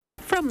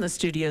From the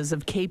studios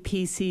of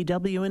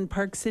KPCW in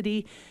Park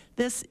City,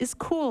 this is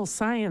Cool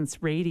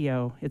Science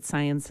Radio. It's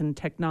science and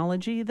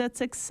technology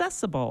that's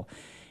accessible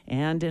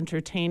and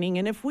entertaining.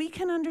 And if we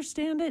can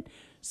understand it,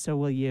 so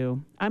will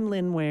you. I'm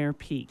Lynn Ware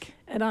Peak.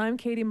 And I'm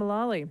Katie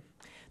Mullally.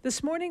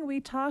 This morning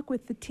we talk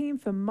with the team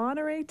from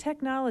Monterey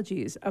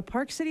Technologies, a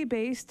Park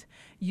City-based,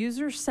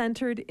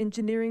 user-centered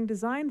engineering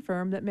design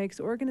firm that makes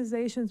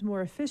organizations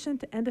more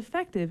efficient and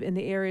effective in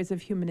the areas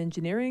of human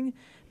engineering,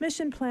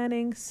 mission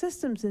planning,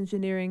 systems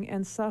engineering,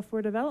 and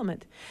software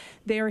development.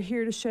 They are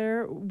here to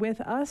share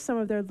with us some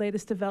of their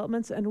latest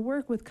developments and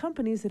work with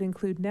companies that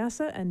include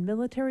NASA and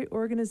military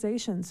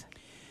organizations.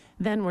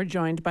 Then we're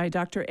joined by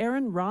Dr.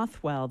 Aaron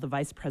Rothwell, the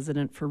Vice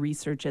President for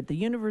Research at the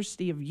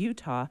University of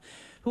Utah,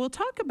 who will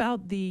talk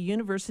about the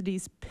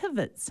university's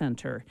Pivot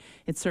Center.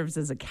 It serves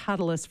as a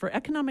catalyst for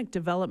economic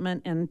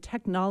development and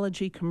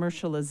technology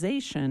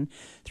commercialization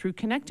through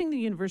connecting the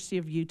University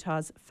of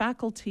Utah's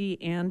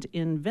faculty and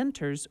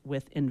inventors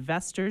with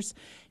investors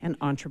and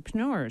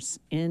entrepreneurs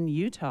in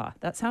Utah.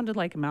 That sounded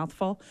like a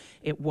mouthful.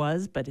 It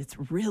was, but it's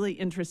really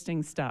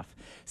interesting stuff.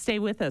 Stay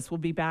with us. We'll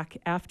be back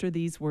after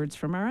these words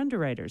from our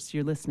underwriters.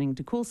 You're listening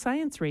to Cool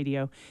Science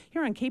Radio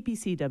here on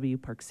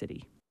KPCW Park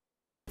City.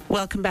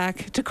 Welcome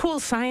back to Cool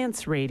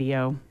Science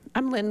Radio.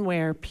 I'm Lynn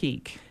Ware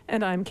Peak.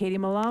 And I'm Katie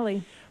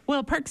Mullally.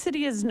 Well, Park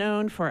City is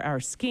known for our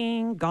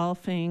skiing,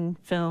 golfing,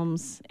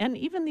 films, and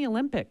even the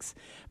Olympics.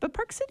 But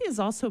Park City is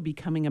also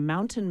becoming a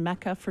mountain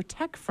mecca for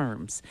tech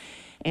firms.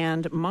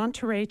 And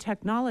Monterey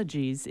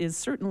Technologies is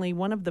certainly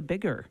one of the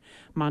bigger.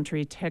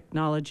 Monterey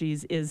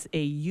Technologies is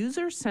a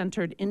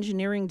user-centered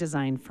engineering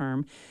design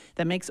firm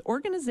that makes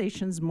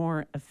organizations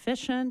more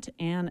efficient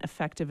and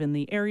effective in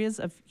the areas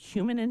of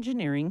human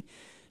engineering,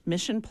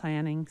 mission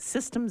planning,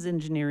 systems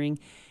engineering,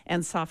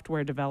 and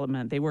software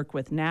development. They work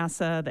with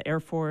NASA, the Air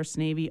Force,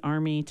 Navy,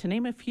 Army, to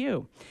name a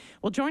few.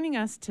 Well, joining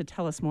us to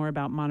tell us more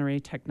about Monterey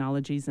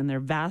Technologies and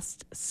their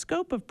vast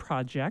scope of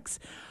projects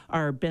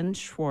are Ben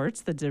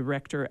Schwartz, the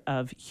Director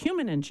of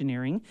Human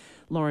Engineering,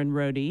 Lauren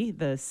Rohde,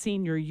 the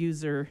Senior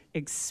User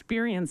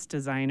Experience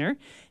Designer,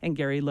 and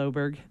Gary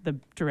Loberg, the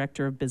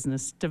Director of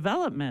Business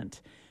Development.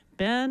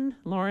 Ben,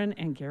 Lauren,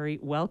 and Gary,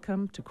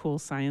 welcome to Cool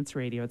Science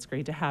Radio. It's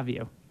great to have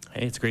you.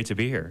 Hey, it's great to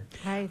be here.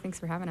 Hi, thanks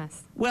for having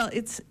us. Well,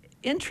 it's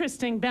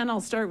interesting. Ben, I'll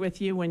start with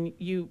you. When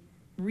you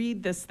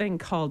read this thing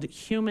called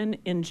human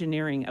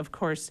engineering, of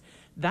course,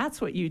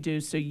 that's what you do,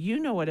 so you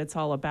know what it's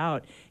all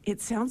about. It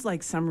sounds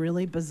like some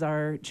really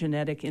bizarre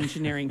genetic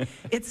engineering.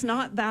 It's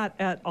not that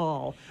at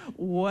all.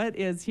 What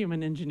is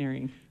human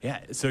engineering?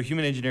 Yeah, so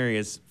human engineering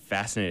is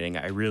fascinating.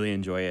 I really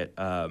enjoy it.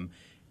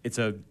 It's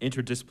an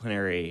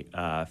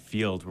interdisciplinary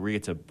field where we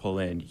get to pull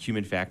in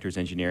human factors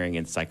engineering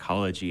and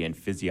psychology and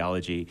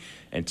physiology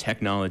and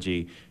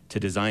technology to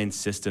design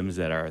systems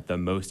that are the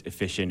most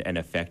efficient and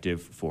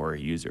effective for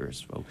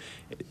users. So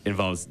it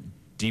involves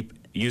deep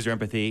user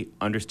empathy,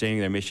 understanding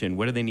their mission,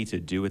 what do they need to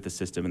do with the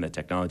system and the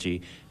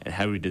technology, and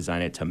how do we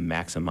design it to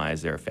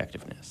maximize their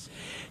effectiveness.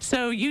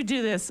 So you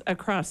do this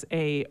across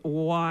a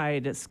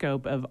wide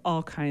scope of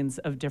all kinds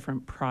of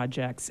different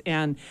projects.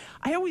 And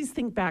I always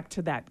think back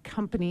to that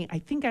company. I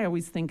think I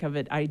always think of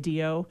it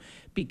IDEO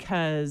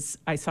because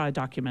I saw a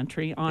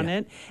documentary on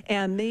it.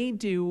 And they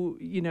do,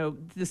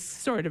 this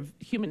sort of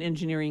human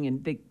engineering,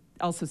 and they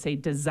also say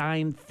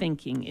design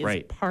thinking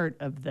is part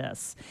of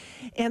this.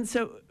 And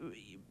so,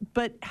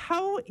 but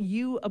how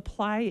you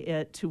apply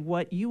it to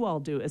what you all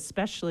do,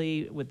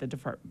 especially with the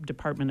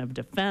Department of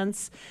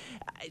Defense,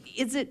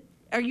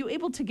 are you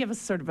able to give us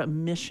sort of a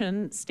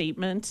mission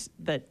statement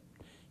that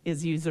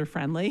is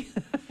user-friendly?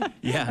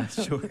 Yeah,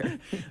 sure.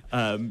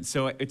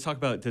 So I talk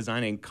about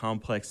designing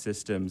complex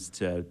systems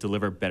to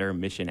deliver better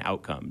mission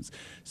outcomes.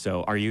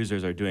 So our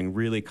users are doing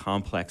really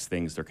complex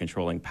things. They're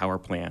controlling power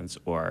plants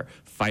or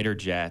fighter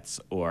jets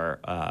or,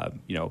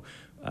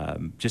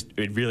 just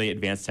really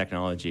advanced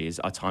technologies,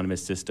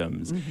 autonomous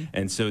systems. Mm-hmm.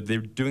 And so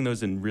they're doing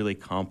those in really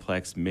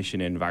complex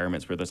mission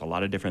environments where there's a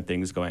lot of different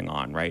things going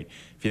on, right?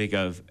 If you think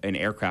of an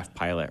aircraft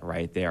pilot,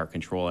 right, they are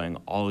controlling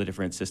all the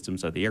different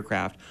systems of the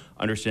aircraft,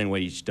 understanding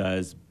what each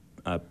does,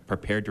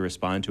 prepared to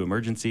respond to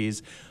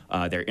emergencies.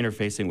 They're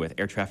interfacing with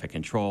air traffic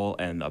control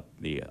and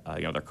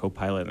their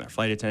co-pilot and their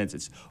flight attendants.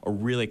 It's a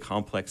really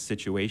complex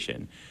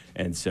situation.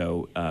 And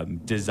so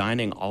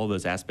designing all of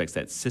those aspects,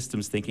 that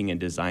systems thinking and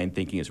design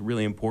thinking, is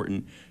really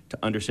important to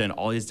understand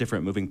all these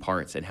different moving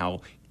parts and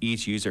how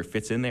each user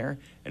fits in there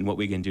and what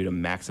we can do to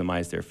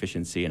maximize their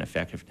efficiency and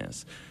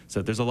effectiveness.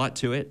 So there's a lot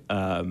to it,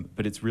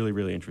 but it's really,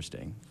 really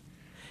interesting.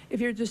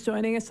 If you're just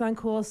joining us on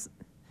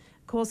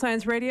Cool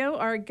Science Radio,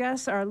 our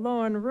guests are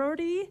Lauren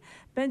Rohde,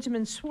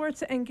 Benjamin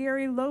Schwartz, and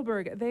Gary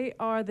Loberg. They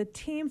are the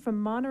team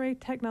from Monterey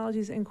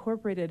Technologies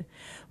Incorporated.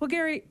 Well,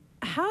 Gary,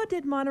 how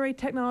did Monterey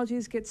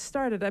Technologies get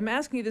started? I'm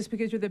asking you this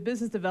because you're the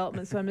business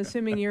development, so I'm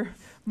assuming you're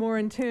more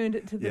in tune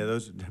to the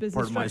those business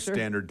part of my structure.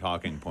 standard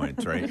talking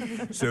points, right?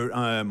 So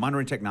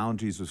Monterey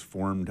Technologies was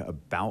formed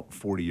about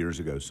 40 years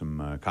ago.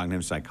 Some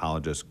cognitive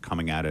psychologists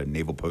coming out of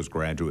Naval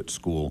Postgraduate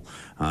School,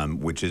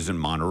 which is in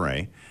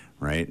Monterey,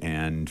 right?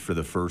 And for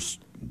the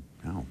first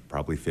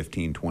probably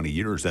 15, 20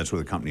 years, that's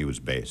where the company was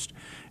based.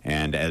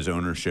 And as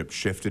ownership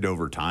shifted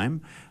over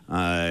time,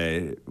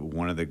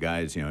 one of the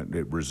guys,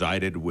 it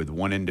resided with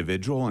one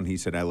individual, and he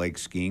said, I like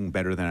skiing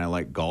better than I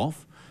like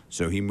golf.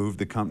 So he moved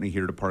the company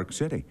here to Park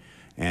City,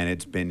 and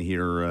it's been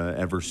here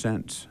ever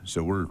since.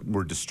 So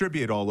we're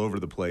distributed all over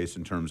the place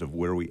in terms of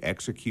where we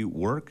execute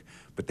work,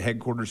 but the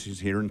headquarters is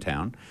here in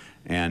town,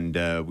 and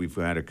we've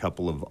had a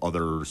couple of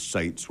other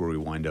sites where we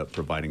wind up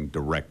providing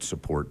direct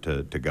support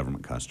to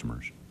government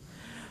customers.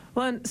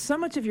 Well, and so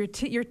much of your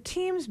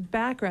team's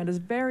background is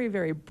very,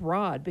 very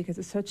broad because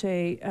it's such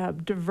a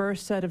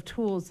diverse set of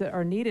tools that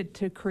are needed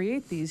to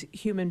create these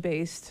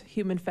human-based,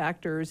 human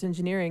factors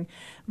engineering.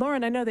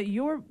 Lauren, I know that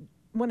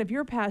one of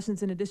your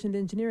passions in addition to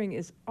engineering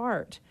is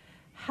art.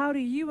 How do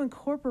you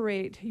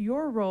incorporate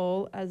your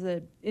role as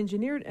an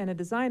engineer and a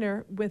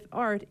designer with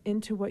art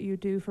into what you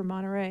do for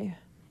Monterey?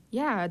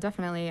 Yeah,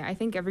 definitely. I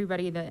think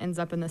everybody that ends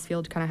up in this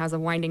field kind of has a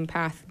winding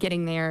path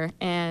getting there.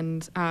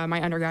 And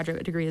my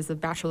undergraduate degree is a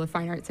Bachelor of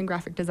Fine Arts in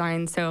Graphic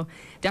Design. So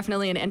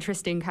definitely an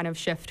interesting kind of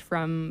shift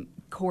from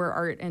core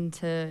art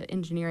into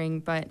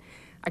engineering. But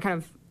I kind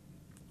of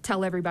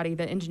tell everybody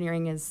that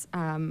engineering is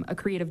a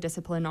creative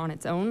discipline on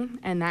its own.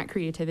 And that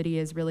creativity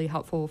is really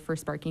helpful for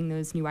sparking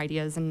those new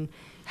ideas, and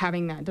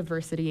having that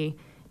diversity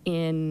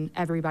in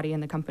everybody in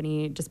the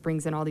company just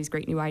brings in all these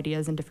great new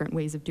ideas and different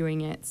ways of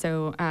doing it.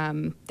 So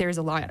there's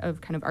a lot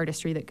of kind of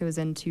artistry that goes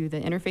into the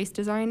interface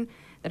design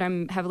that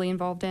I'm heavily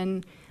involved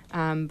in.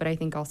 But I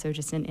think also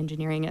just in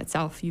engineering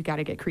itself, you got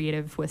to get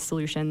creative with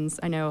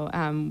solutions. I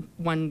know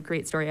one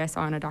great story I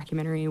saw in a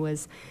documentary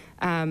was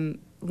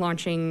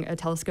launching a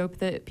telescope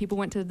that people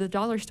went to the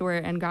dollar store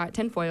and got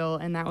tinfoil,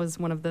 and that was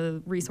one of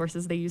the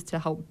resources they used to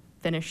help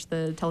finish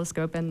the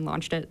telescope and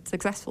launched it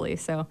successfully.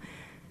 So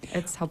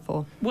it's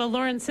helpful. Well,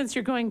 Lauren, since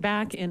you're going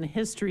back in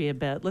history a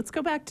bit, let's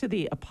go back to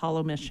the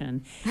Apollo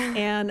mission.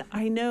 And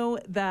I know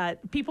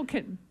that people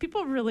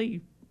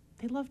really,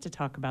 they love to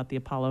talk about the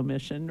Apollo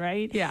mission,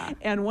 right? Yeah.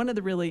 And one of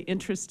the really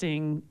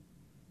interesting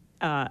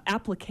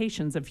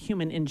applications of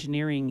human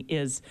engineering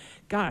is,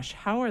 gosh,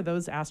 how are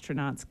those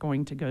astronauts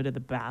going to go to the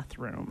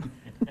bathroom?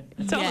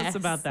 Tell us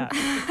about that.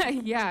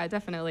 Yeah,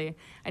 definitely.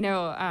 I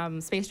know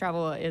space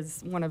travel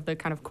is one of the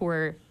kind of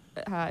core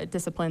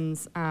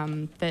disciplines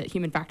that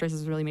human factors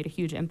has really made a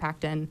huge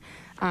impact in.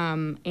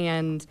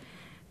 And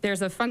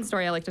there's a fun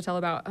story I like to tell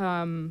about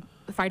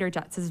fighter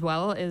jets as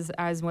well, is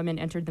as women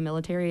entered the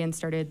military and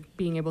started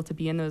being able to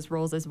be in those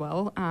roles as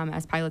well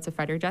as pilots of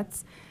fighter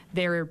jets.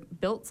 They're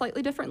built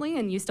slightly differently,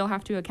 and you still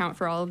have to account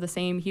for all of the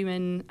same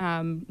human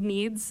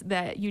needs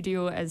that you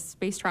do as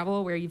space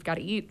travel, where you've got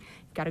to eat,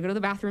 you've got to go to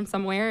the bathroom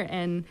somewhere,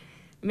 and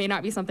it may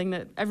not be something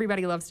that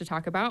everybody loves to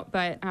talk about,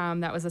 but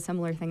that was a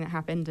similar thing that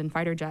happened in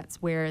fighter jets,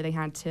 where they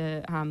had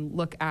to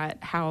look at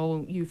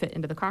how you fit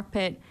into the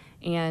cockpit,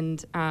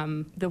 and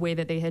the way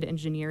that they had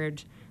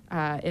engineered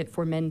it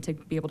for men to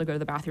be able to go to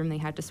the bathroom, they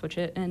had to switch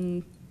it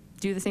and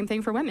do the same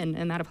thing for women,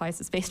 and that applies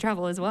to space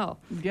travel as well.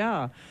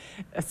 Yeah,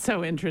 it's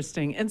so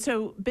interesting. And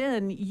so,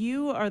 Ben,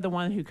 you are the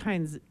one who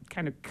kind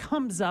of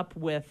comes up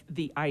with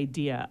the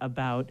idea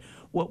about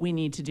what we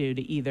need to do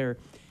to either,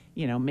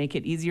 make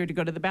it easier to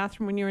go to the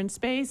bathroom when you're in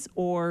space,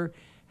 or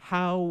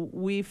how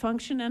we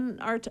function in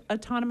our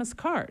autonomous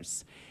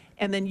cars.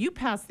 And then you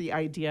pass the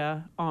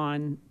idea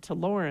on to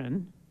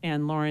Lauren,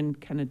 and Lauren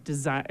kind of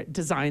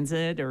designs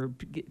it or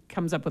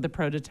comes up with a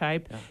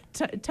prototype.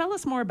 Yeah. Tell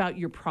us more about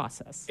your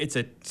process. It's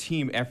a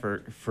team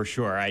effort for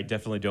sure. I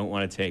definitely don't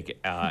want to take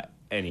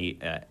any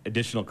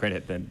additional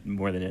credit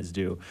more than is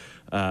due,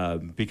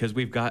 because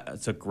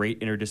it's a great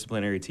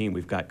interdisciplinary team.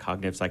 We've got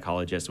cognitive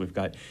psychologists, we've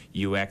got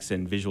UX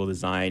and visual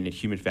design and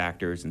human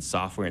factors and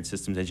software and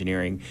systems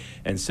engineering.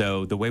 And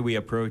so the way we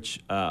approach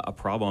a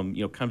problem,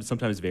 kind of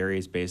sometimes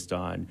varies based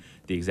on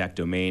the exact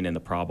domain and the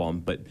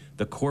problem, but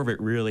the core of it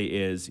really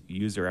is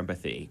user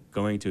empathy,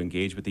 going to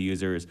engage with the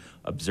users,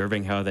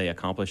 observing how they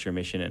accomplish their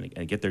mission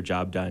and get their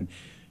job done,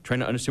 trying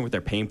to understand what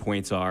their pain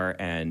points are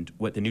and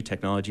what the new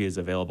technology is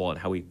available and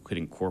how we could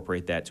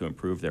incorporate that to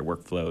improve their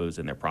workflows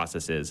and their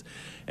processes.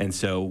 And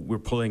so we're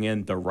pulling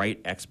in the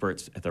right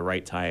experts at the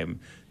right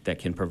time that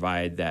can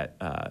provide that,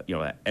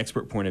 that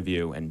expert point of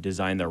view and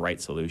design the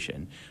right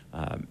solution.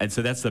 And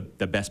so that's the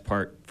best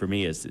part for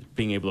me, is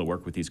being able to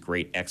work with these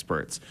great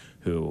experts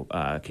who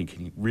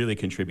can really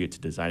contribute to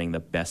designing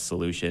the best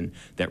solution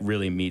that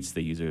really meets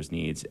the user's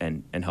needs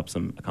and helps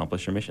them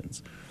accomplish their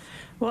missions.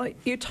 Well,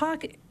 you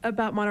talk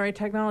about Monterey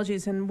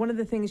Technologies, and one of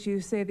the things you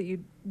say that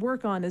you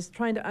work on is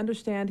trying to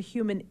understand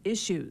human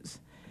issues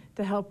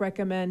to help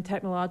recommend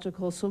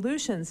technological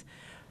solutions.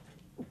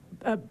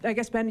 I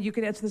guess, Ben, you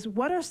could answer this.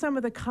 What are some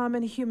of the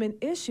common human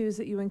issues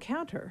that you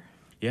encounter?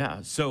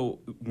 Yeah, so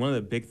one of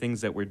the big things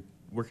that we're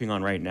working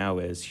on right now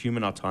is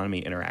human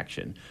autonomy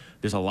interaction.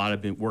 There's a lot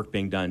of work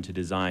being done to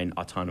design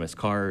autonomous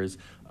cars,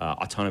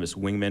 autonomous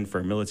wingmen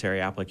for military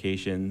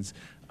applications,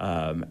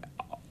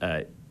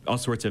 all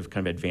sorts of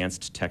kind of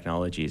advanced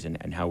technologies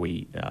and how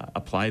we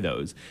apply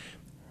those.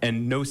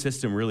 And no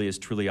system really is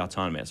truly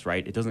autonomous,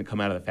 right? It doesn't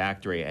come out of the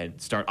factory and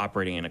start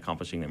operating and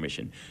accomplishing their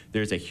mission.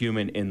 There's a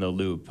human in the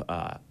loop,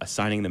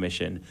 assigning the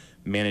mission,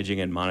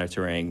 managing and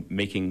monitoring,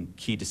 making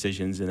key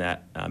decisions in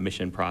that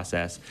mission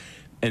process.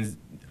 And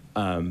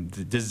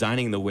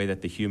designing the way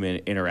that the human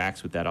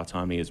interacts with that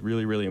autonomy is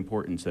really, really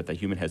important so that the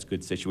human has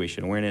good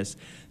situation awareness.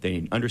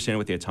 They understand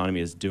what the autonomy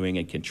is doing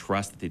and can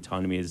trust that the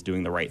autonomy is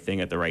doing the right thing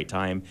at the right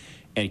time,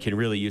 and can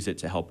really use it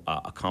to help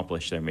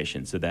accomplish their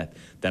mission, so that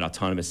that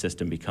autonomous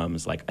system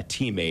becomes like a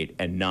teammate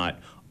and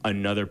not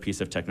another piece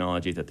of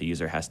technology that the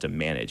user has to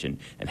manage and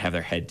have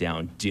their head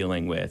down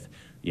dealing with,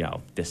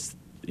 this,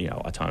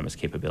 autonomous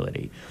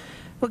capability.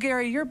 Well,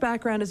 Gary, your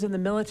background is in the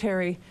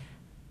military,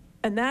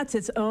 and that's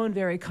its own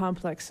very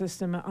complex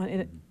system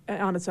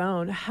on its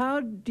own.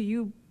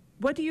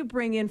 What do you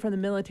bring in from the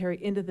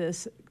military into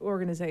this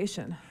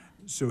organization?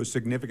 So a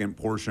significant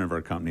portion of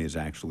our company is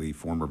actually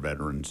former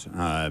veterans.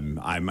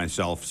 I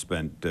myself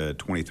spent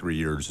 23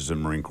 years as a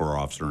Marine Corps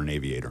officer and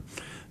aviator.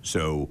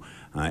 So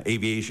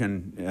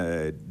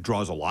aviation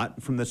draws a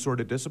lot from this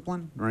sort of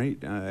discipline, right?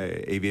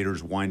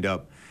 Aviators wind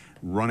up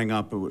running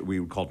up what we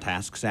would call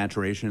task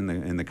saturation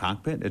in the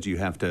cockpit, as you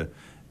have to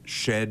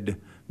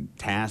shed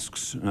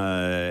tasks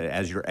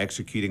as you're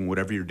executing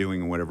whatever you're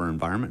doing in whatever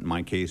environment. In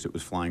my case, it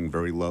was flying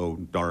very low,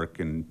 dark,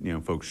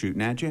 and folks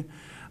shooting at you.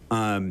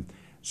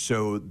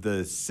 So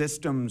the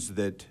systems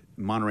that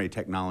Monterey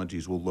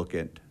Technologies will look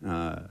at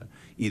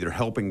either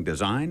helping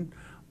design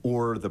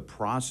or the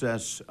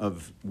process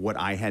of what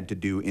I had to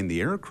do in the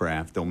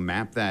aircraft, they'll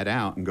map that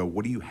out and go,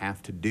 what do you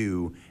have to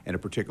do at a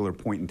particular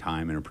point in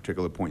time, in a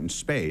particular point in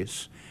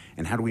space,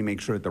 and how do we make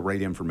sure that the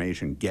right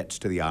information gets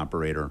to the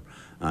operator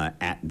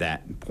at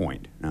that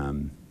point?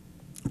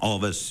 All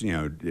of us,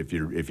 if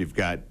you've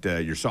got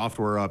your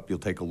software up, you'll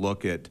take a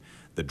look at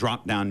the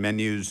drop-down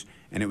menus,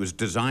 and it was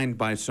designed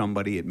by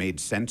somebody. It made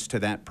sense to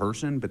that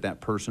person, but that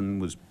person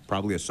was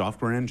probably a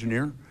software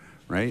engineer,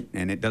 right?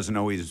 And it doesn't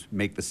always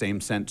make the same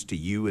sense to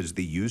you as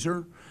the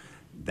user.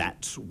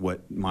 That's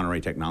what Monterey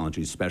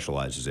Technologies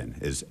specializes in,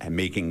 is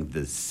making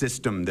the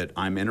system that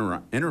I'm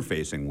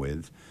interfacing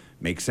with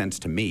make sense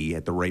to me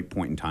at the right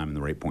point in time and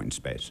the right point in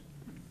space.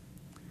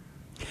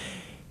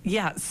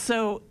 Yeah,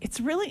 so it's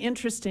really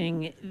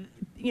interesting.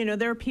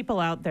 There are people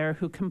out there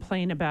who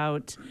complain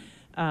about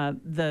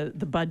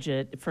the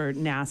budget for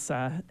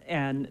NASA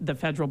and the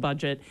federal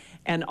budget,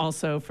 and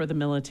also for the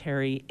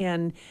military.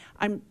 And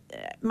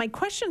my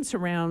question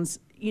surrounds,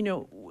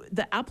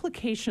 the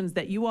applications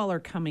that you all are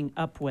coming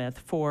up with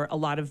for a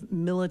lot of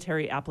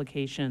military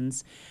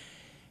applications.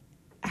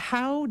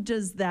 How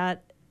does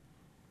that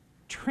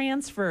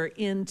transfer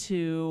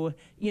into,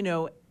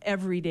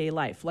 everyday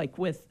life, like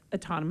with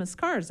autonomous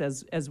cars,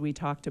 as we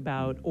talked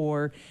about,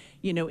 or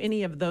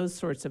any of those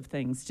sorts of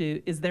things?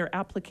 Is there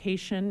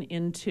application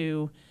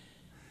into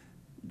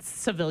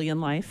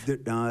civilian life?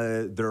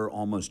 There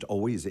almost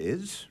always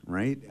is,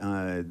 right?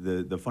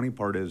 The funny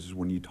part is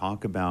when you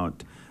talk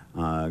about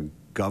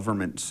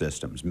government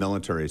systems,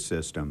 military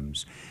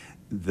systems,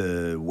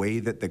 the way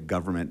that the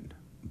government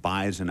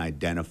buys and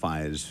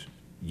identifies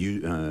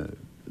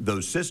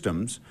those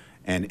systems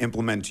and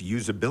implements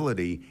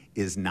usability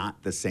is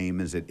not the same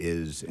as it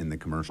is in the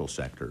commercial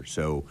sector.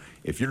 So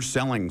if you're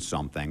selling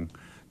something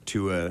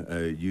to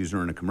a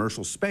user in a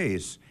commercial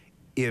space,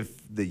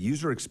 if the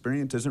user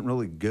experience isn't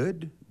really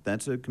good,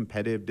 that's a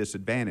competitive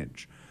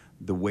disadvantage.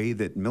 The way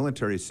that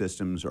military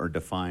systems are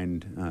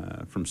defined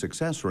from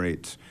success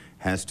rates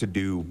has to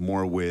do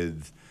more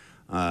with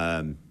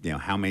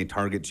how many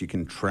targets you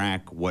can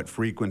track, what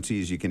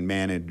frequencies you can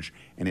manage,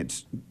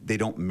 and they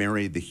don't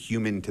marry the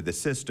human to the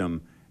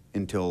system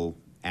until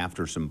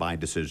after some buy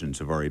decisions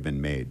have already been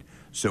made.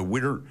 So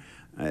we're,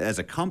 as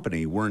a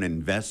company, we're an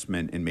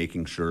investment in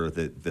making sure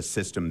that the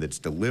system that's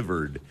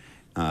delivered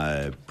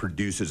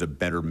produces a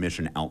better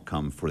mission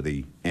outcome for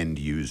the end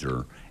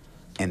user,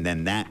 and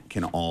then that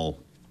can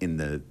all, in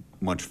the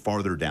much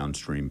farther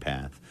downstream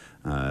path,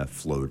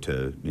 flow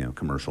to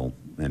commercial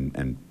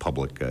and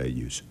public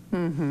use.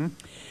 Mm-hmm.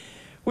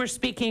 We're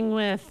speaking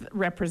with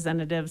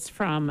representatives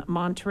from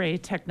Monterey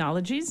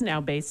Technologies,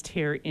 now based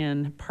here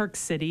in Park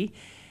City,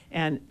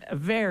 and a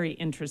very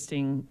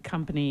interesting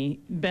company.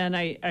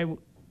 Ben,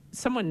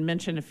 someone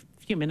mentioned a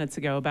few minutes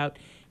ago about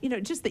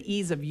just the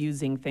ease of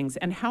using things,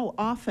 and how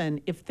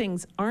often, if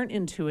things aren't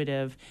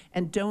intuitive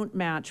and don't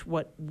match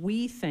what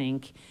we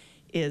think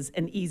is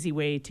an easy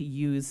way to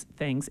use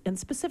things. And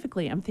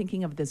specifically, I'm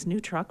thinking of this new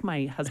truck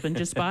my husband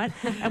just bought.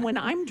 And when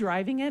I'm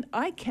driving it,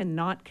 I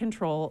cannot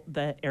control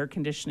the air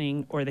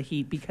conditioning or the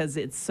heat because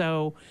it's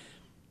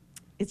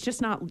it's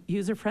just not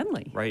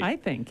user-friendly, right, I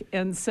think.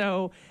 And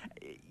so,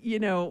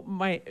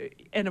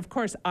 and of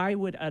course I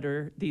would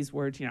utter these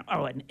words,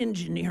 an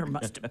engineer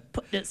must have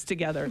put this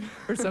together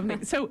or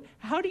something. So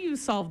how do you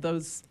solve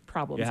those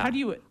problems? Yeah. How do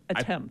you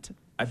attempt?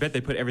 I bet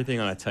they put everything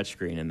on a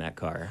touchscreen in that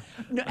car.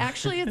 No,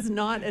 actually, it's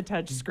not a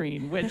touch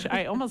screen, which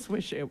I almost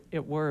wish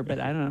it were,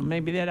 but I don't know.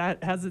 Maybe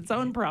that has its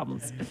own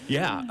problems.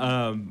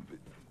 Yeah.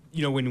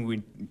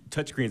 when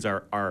touchscreens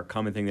are a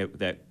common thing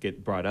that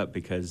get brought up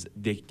because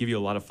they give you a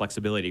lot of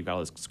flexibility. You've got all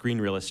this screen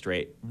real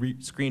estate,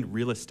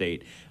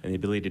 and the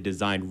ability to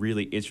design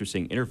really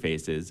interesting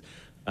interfaces.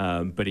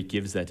 But it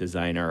gives that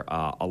designer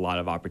a lot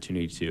of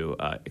opportunity to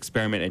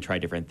experiment and try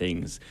different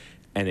things,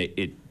 and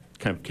it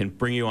kind of can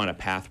bring you on a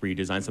path where you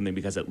design something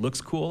because it looks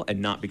cool and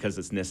not because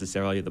it's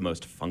necessarily the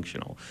most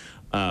functional.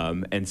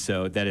 And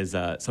so that is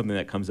something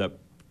that comes up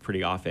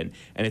pretty often,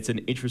 and it's an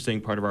interesting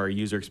part of our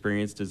user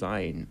experience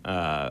design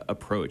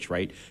approach,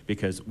 right?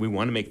 Because we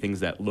want to make things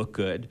that look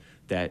good,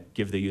 that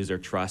give the user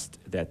trust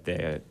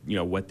that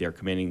what they're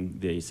commanding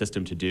the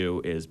system to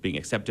do is being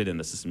accepted, and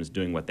the system is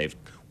doing what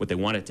they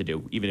want it to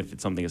do, even if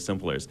it's something as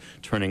simple as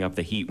turning up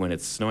the heat when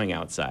it's snowing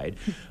outside.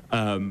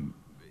 And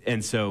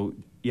so,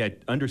 yeah,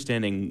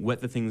 understanding what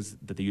the things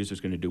that the user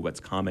is going to do, what's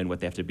common, what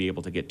they have to be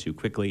able to get to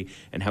quickly,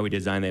 and how we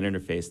design that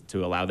interface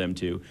to allow them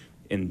to,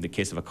 in the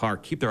case of a car,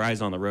 keep their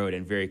eyes on the road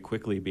and very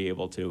quickly be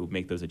able to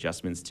make those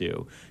adjustments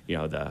to,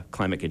 the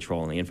climate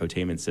control and the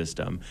infotainment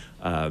system.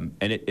 And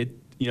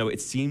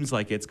it seems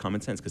like it's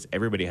common sense because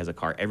everybody has a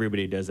car,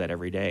 everybody does that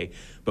every day.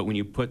 But when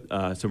you put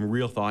some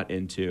real thought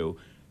into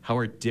how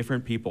are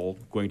different people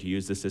going to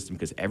use this system,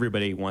 because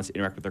everybody wants to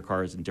interact with their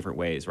cars in different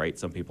ways, right?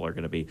 Some people are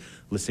going to be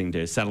listening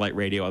to satellite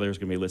radio, others are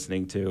going to be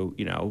listening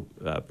to,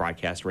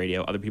 broadcast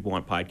radio, other people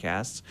want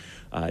podcasts.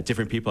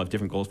 Different people have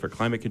different goals for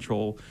climate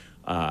control.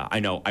 I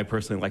know I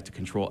personally like to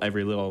control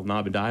every little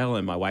knob and dial,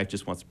 and my wife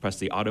just wants to press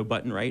the auto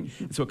button, right?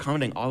 And so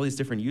accommodating all these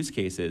different use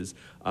cases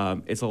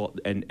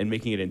and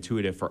making it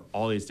intuitive for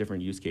all these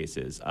different use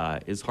cases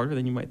is harder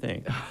than you might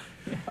think.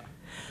 Yeah.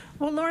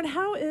 Well, Lauren,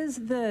 how is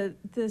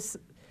this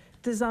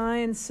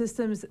design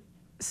systems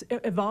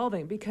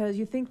evolving? Because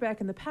you think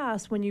back in the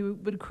past when you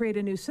would create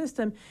a new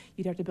system,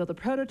 you'd have to build a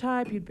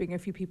prototype, you'd bring a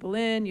few people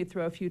in, you'd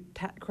throw a few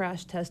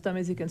crash test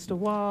dummies against a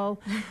wall.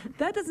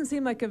 That doesn't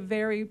seem like a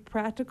very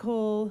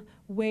practical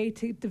way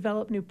to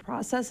develop new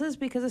processes,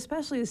 because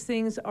especially as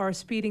things are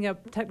speeding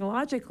up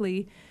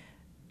technologically,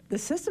 the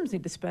systems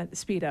need to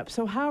speed up.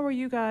 So how are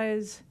you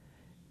guys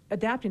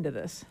adapting to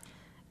this?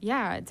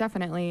 Yeah,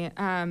 definitely.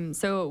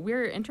 So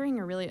we're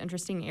entering a really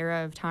interesting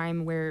era of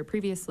time where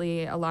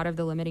previously a lot of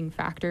the limiting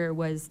factor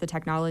was the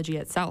technology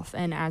itself.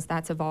 And as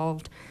that's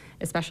evolved,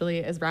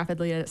 especially as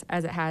rapidly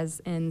as it has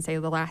in, say,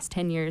 the last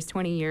 10 years,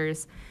 20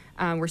 years,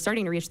 we're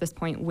starting to reach this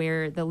point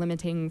where the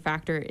limiting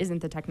factor isn't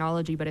the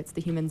technology, but it's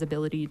the human's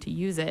ability to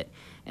use it.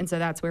 And so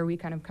that's where we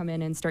kind of come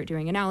in and start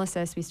doing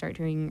analysis. We start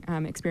doing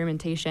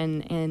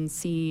experimentation and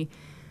see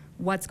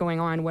what's going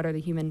on, what are the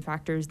human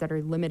factors that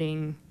are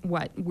limiting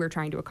what we're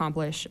trying to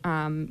accomplish,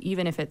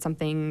 even if it's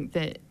something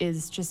that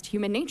is just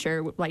human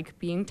nature, like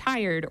being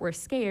tired or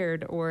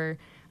scared or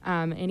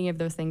any of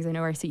those things. I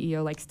know our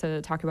CEO likes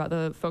to talk about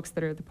the folks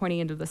that are the pointy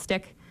end of the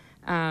stick,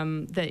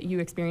 that you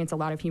experience a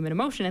lot of human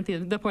emotion at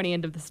the pointy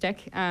end of the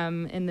stick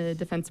in the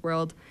defense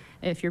world.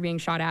 If you're being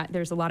shot at,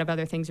 there's a lot of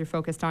other things you're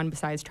focused on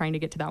besides trying to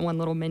get to that one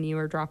little menu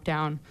or drop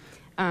down.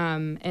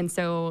 And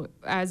so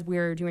as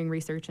we're doing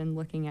research and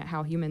looking at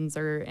how humans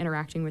are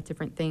interacting with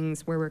different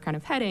things, where we're kind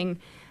of heading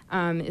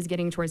is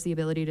getting towards the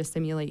ability to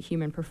simulate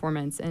human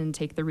performance and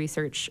take the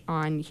research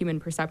on human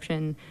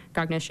perception,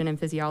 cognition, and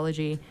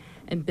physiology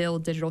and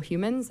build digital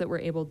humans that we're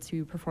able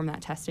to perform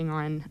that testing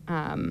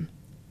on.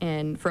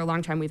 And for a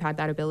long time, we've had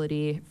that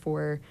ability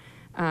for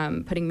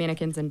putting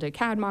mannequins into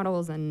CAD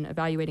models and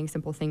evaluating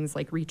simple things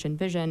like reach and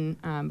vision,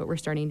 but we're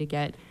starting to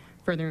get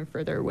further and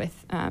further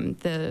with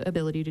the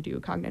ability to do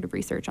cognitive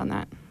research on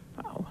that.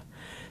 Wow.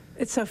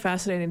 It's so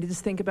fascinating to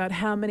just think about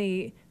how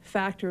many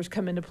factors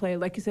come into play,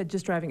 like you said,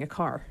 just driving a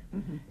car.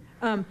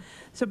 Mm-hmm.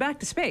 So back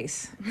to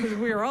space, because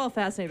we are all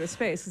fascinated with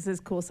space. This is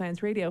Cool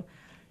Science Radio.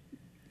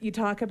 You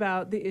talk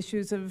about the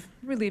issues of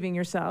relieving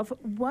yourself.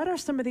 What are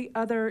some of the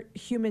other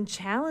human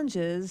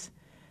challenges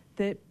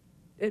that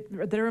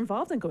are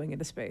involved in going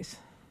into space?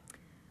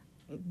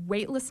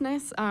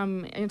 Weightlessness.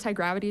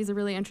 Anti-gravity is a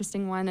really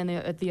interesting one,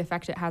 and the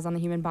effect it has on the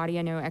human body.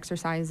 I know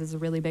exercise is a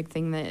really big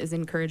thing that is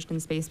encouraged in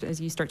space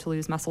as you start to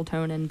lose muscle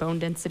tone and bone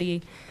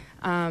density.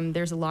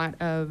 There's a lot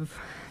of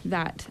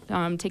that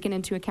taken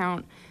into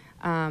account,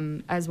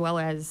 as well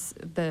as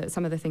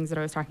some of the things that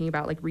I was talking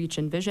about, like reach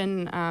and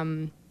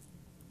vision.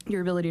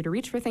 Your ability to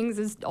reach for things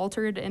is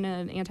altered in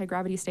an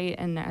anti-gravity state,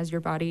 and as your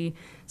body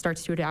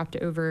starts to adapt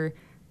over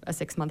a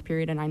 6-month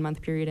period, a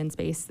 9-month period in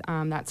space,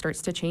 that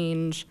starts to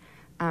change.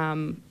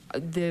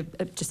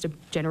 Just a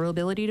general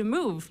ability to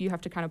move. You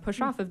have to kind of push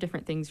off of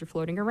different things. You're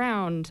floating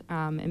around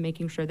and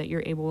making sure that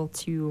you're able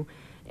to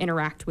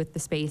interact with the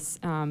space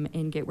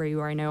and get where you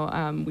are. I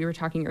know we were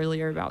talking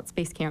earlier about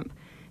space camp,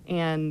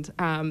 and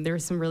there were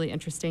some really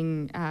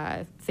interesting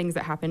things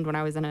that happened when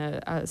I was in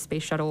a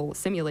space shuttle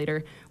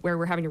simulator where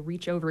we're having to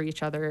reach over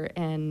each other,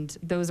 and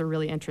those are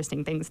really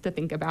interesting things to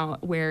think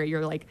about, where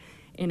you're like,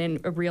 in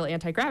a real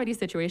anti-gravity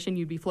situation,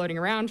 you'd be floating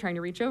around trying to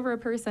reach over a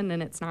person,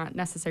 and it's not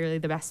necessarily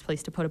the best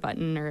place to put a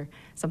button or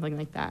something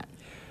like that.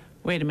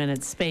 Wait a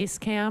minute, space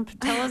camp?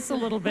 Tell us a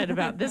little bit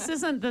about this.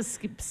 Isn't the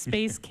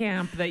space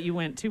camp that you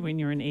went to when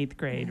you were in 8th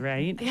grade,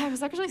 right? Yeah, it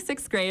was actually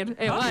 6th grade.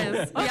 It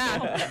was,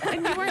 yeah.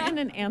 And you were in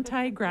an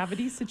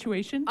anti-gravity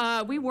situation?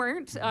 We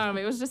weren't.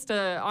 It was just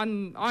a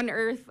on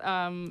Earth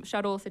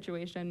shuttle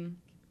situation.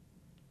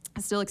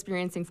 Still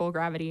experiencing full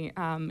gravity,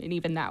 and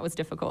even that was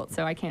difficult.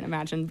 So I can't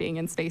imagine being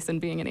in space and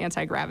being in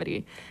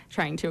anti-gravity,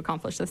 trying to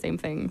accomplish the same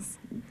things.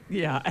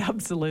 Yeah,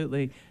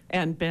 absolutely.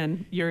 And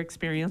Ben, your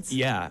experience?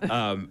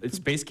 Yeah,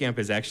 space camp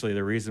is actually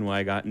the reason why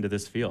I got into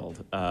this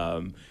field.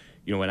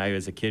 When I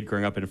was a kid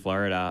growing up in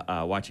Florida,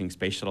 watching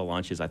space shuttle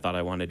launches, I thought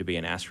I wanted to be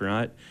an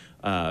astronaut.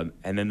 And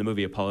then the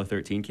movie Apollo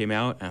 13 came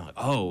out, and I'm like,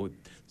 oh,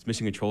 these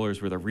mission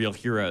controllers were the real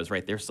heroes,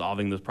 right? They're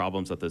solving those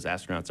problems that those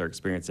astronauts are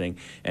experiencing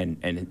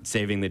and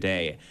saving the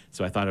day.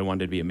 So I thought I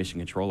wanted to be a mission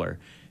controller.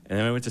 And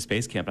then I went to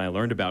space camp, and I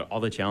learned about all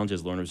the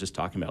challenges Lauren was just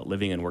talking about,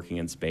 living and working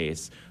in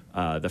space.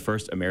 The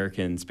first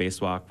American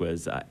spacewalk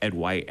was Ed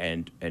White,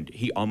 and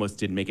he almost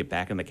didn't make it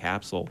back in the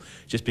capsule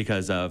just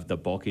because of the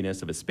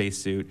bulkiness of his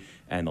spacesuit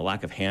and the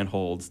lack of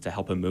handholds to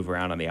help him move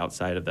around on the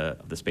outside of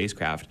the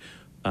spacecraft.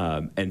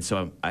 And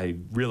so I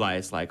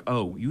realized, like,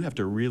 oh, you have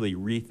to really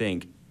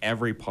rethink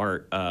every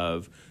part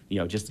of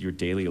just your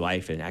daily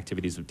life and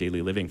activities of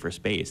daily living for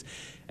space.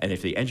 And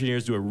if the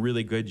engineers do a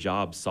really good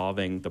job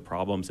solving the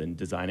problems and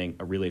designing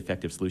a really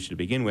effective solution to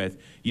begin with,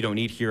 you don't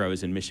need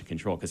heroes in mission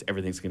control because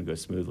everything's going to go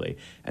smoothly.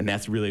 And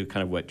that's really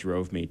kind of what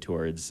drove me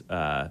towards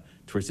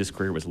this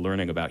career, was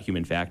learning about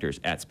human factors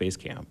at space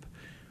camp.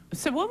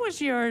 So what was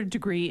your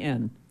degree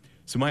in?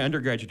 So my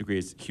undergraduate degree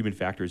is human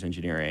factors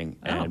engineering,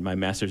 and my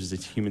master's is in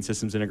human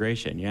systems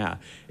integration. Yeah,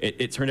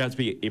 it turned out to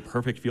be a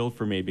perfect field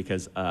for me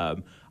because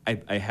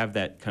I have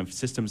that kind of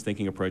systems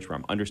thinking approach where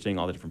I'm understanding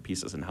all the different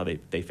pieces and how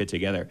they fit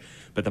together.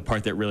 But the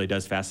part that really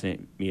does fascinate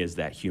me is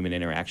that human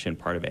interaction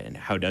part of it, and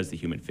how does the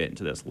human fit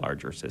into this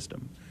larger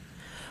system.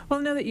 Well,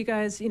 I know that you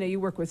guys, you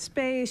work with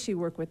space, you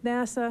work with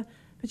NASA,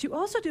 but you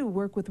also do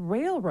work with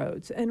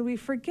railroads. And we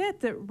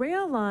forget that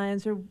rail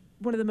lines are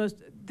one of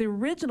the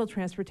original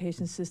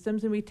transportation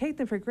systems, and we take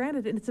them for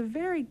granted. And it's a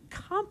very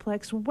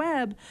complex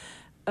web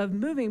of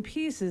moving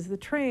pieces, the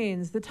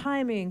trains, the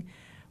timing.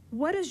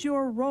 What is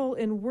your role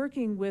in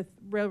working with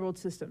railroad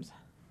systems?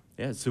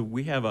 Yeah, so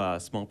we have a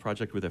small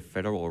project with the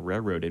Federal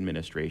Railroad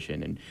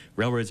Administration, and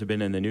railroads have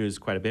been in the news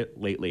quite a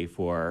bit lately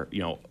for,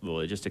 the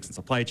logistics and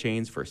supply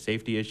chains, for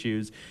safety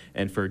issues,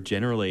 and for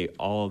generally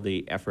all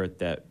the effort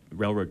that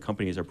railroad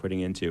companies are putting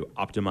into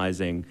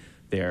optimizing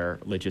their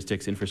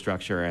logistics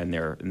infrastructure and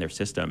their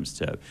systems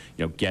to,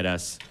 get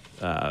us,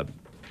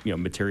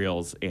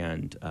 materials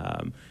and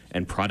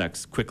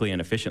products quickly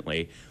and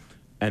efficiently.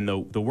 And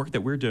the work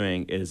that we're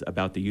doing is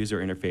about the user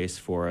interface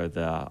for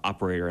the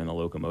operator and the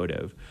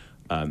locomotive.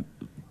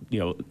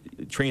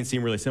 Trains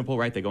seem really simple,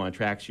 right? They go on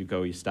tracks, you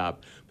go, you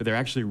stop. But they're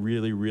actually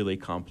really, really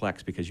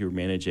complex because you're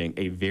managing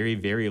a very,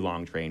 very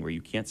long train where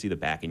you can't see the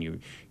back and you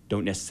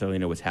don't necessarily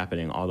know what's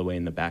happening all the way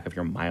in the back of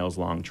your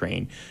miles-long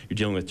train. You're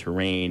dealing with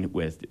terrain,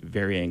 with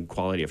varying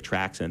quality of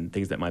tracks and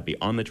things that might be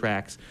on the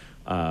tracks.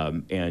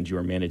 And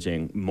you're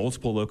managing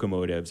multiple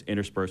locomotives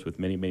interspersed with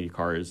many, many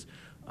cars.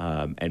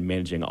 And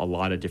managing a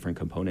lot of different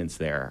components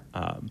there.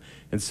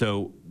 And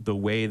so the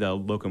way the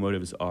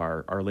locomotives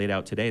are laid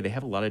out today, they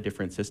have a lot of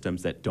different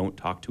systems that don't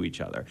talk to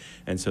each other.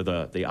 And so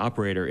the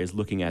operator is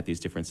looking at these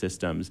different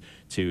systems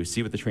to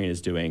see what the train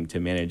is doing, to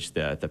manage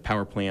the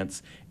power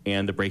plants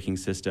and the braking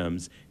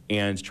systems,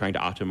 and trying to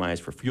optimize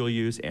for fuel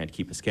use and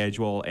keep a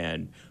schedule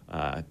and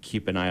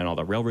keep an eye on all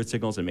the railroad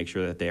signals and make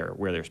sure that they're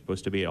where they're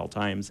supposed to be at all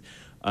times.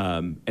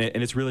 And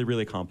it's really,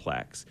 really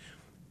complex.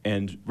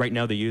 And right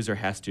now, the user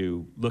has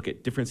to look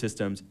at different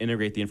systems,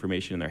 integrate the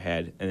information in their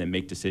head, and then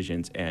make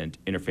decisions and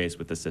interface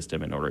with the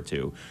system in order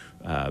to,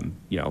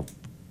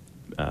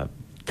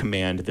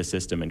 command the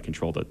system and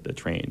control the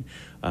train.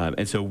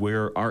 And so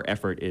our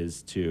effort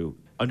is to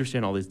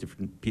understand all these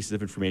different pieces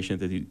of information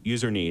that the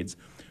user needs,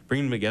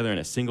 bring them together in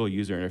a single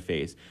user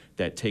interface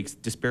that takes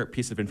disparate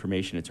pieces of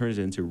information and turns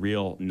it into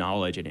real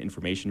knowledge and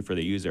information for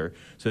the user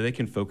so they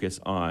can focus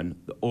on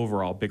the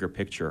overall bigger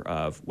picture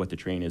of what the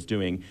train is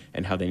doing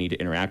and how they need to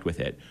interact with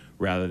it,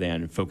 rather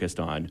than focused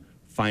on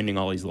finding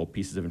all these little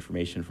pieces of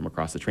information from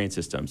across the train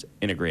systems,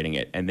 integrating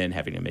it, and then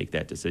having to make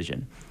that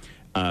decision.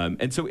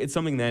 And so it's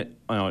something that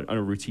on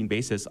a routine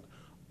basis,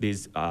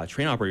 these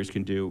train operators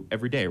can do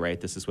every day,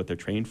 right? This is what they're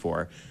trained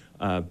for.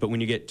 But when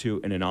you get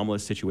to an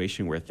anomalous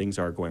situation where things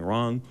are going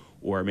wrong,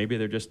 or maybe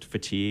they're just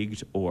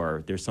fatigued,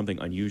 or there's something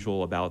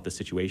unusual about the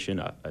situation,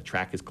 a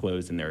track is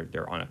closed and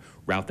they're on a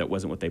route that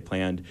wasn't what they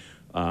planned,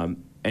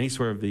 any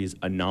sort of these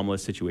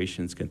anomalous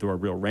situations can throw a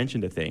real wrench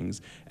into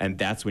things, and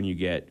that's when you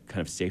get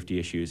kind of safety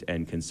issues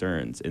and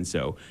concerns. And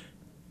so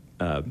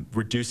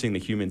reducing the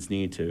human's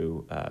need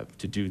to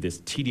do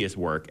this tedious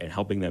work and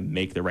helping them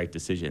make the right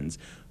decisions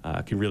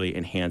can really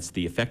enhance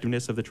the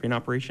effectiveness of the train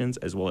operations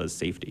as well as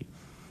safety.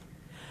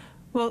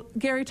 Well,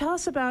 Gary, tell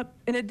us about,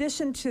 in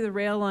addition to the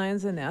rail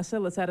lines and NASA,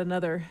 let's add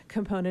another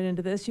component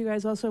into this. You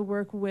guys also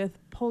work with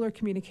polar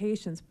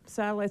communications,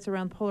 satellites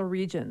around polar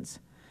regions.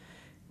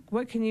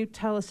 what can you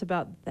tell us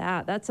about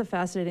that? That's a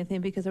fascinating thing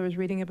because I was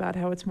reading about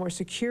how it's more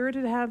secure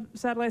to have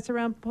satellites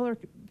around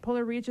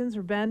polar regions.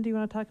 Or Ben, do you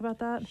want to talk about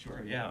that?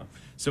 Sure, yeah.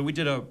 So we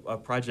did a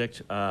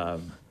project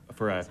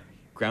for a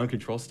ground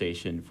control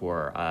station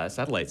for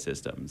satellite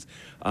systems.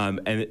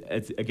 And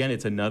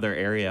it's another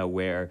area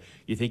where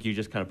you think you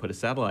just kind of put a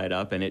satellite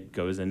up and it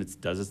goes and it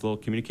does its little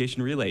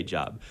communication relay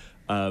job.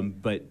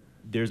 But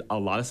there's a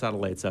lot of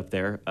satellites up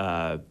there.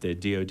 The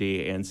DoD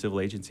and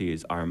civil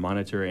agencies are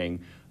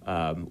monitoring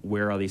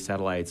where all these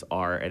satellites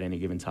are at any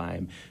given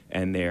time,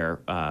 and they're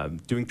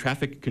doing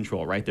traffic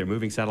control, right? They're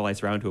moving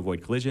satellites around to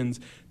avoid collisions.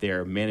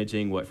 They're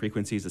managing what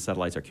frequencies the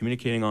satellites are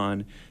communicating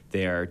on.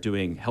 They're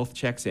doing health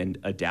checks and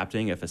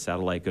adapting if a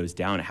satellite goes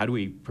down. How do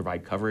we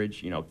provide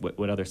coverage? You know,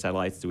 what other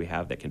satellites do we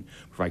have that can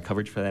provide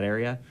coverage for that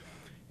area?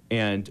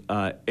 And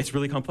it's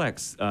really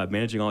complex,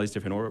 managing all these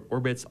different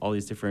orbits, all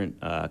these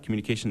different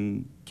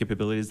communication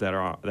capabilities that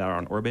are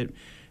on orbit.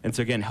 And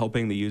so again,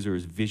 helping the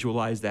users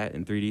visualize that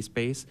in 3D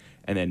space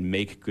and then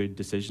make good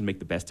decisions, make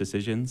the best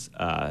decisions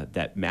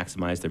that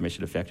maximize their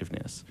mission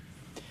effectiveness.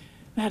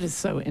 That is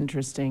so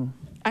interesting.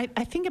 I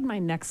think in my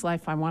next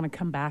life, I want to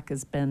come back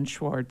as Ben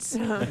Schwartz. I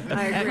agree.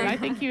 And I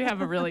think you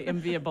have a really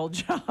enviable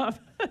job.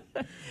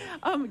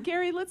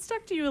 Gary, let's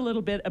talk to you a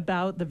little bit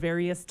about the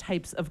various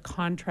types of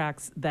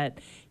contracts that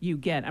you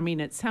get. I mean,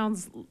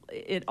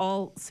 it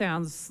all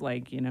sounds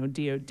like, you know,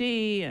 DoD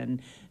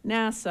and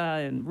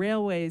NASA and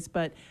railways,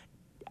 but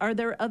are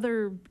there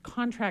other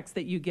contracts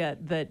that you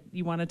get that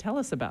you want to tell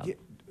us about? Yeah.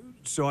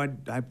 So I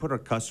put our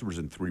customers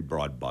in three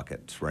broad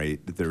buckets, right?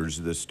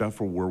 There's the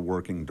stuff where we're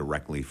working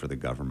directly for the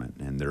government,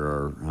 and there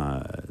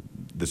are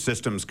the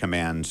systems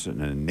commands,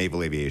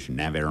 Naval Aviation,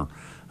 NavAir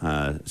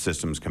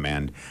Systems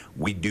Command.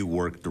 We do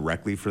work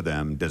directly for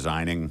them,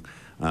 designing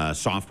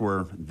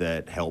software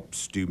that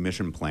helps do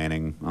mission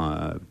planning,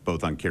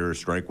 both on carrier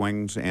strike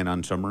wings and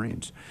on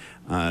submarines.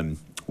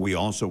 We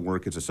also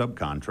work as a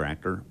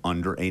subcontractor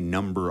under a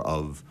number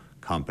of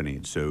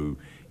companies. So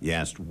you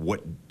asked,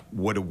 what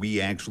do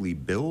we actually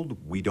build?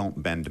 We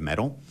don't bend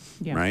metal,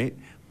 right?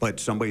 But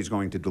somebody's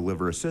going to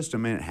deliver a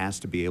system, and it has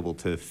to be able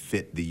to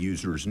fit the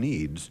user's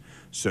needs.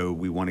 So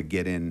we want to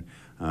get in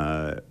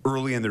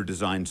early in their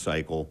design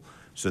cycle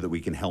so that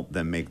we can help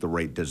them make the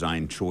right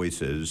design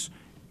choices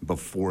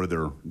before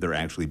they're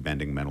actually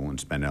bending metal and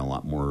spending a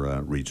lot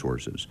more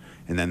resources.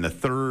 And then the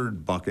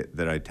third bucket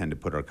that I tend to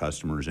put our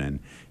customers in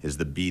is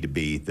the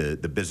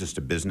B2B, the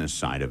business-to-business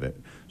side of it.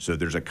 So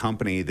there's a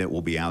company that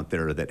will be out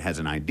there that has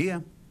an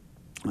idea,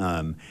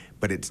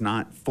 but it's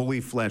not fully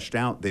fleshed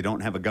out. They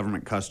don't have a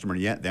government customer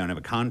yet. They don't have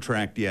a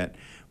contract yet.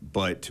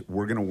 But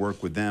we're going to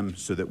work with them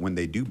so that when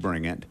they do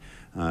bring it,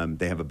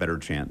 they have a better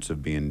chance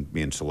of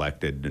being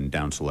selected and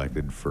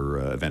down-selected for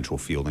eventual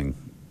fielding,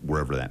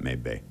 wherever that may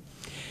be.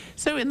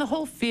 So in the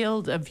whole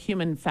field of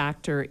human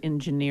factor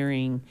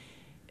engineering,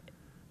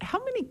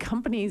 how many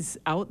companies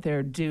out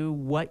there do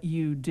what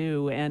you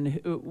do, and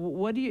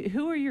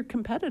who are your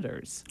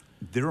competitors?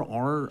 There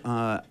are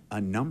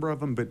a number of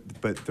them,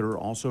 but they're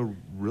also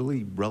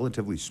really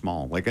relatively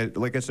small. Like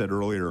I said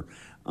earlier,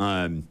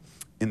 in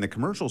the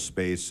commercial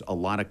space, a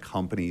lot of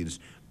companies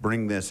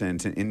bring this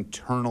into an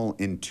internal,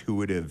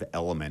 intuitive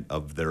element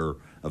of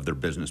their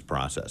business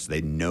process.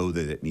 They know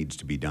that it needs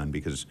to be done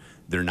because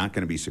they're not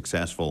going to be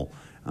successful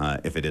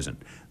if it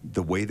isn't.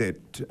 The way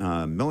that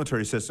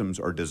military systems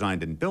are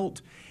designed and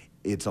built,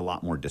 it's a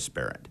lot more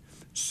disparate.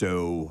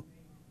 So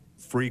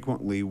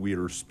frequently we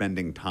are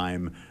spending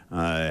time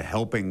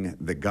helping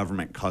the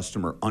government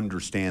customer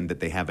understand that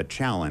they have a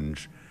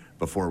challenge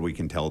before we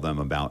can tell them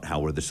about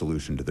how we're the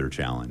solution to their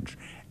challenge,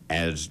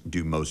 as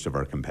do most of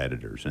our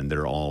competitors. And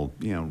they're all,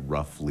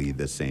 roughly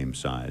the same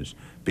size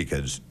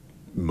because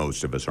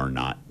most of us are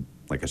not,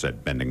 like I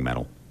said, bending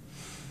metal.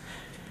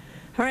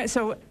 All right,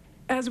 so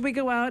as we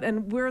go out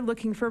and we're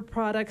looking for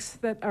products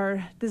that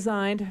are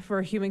designed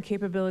for human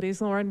capabilities,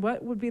 Lauren,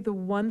 what would be the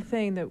one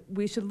thing that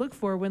we should look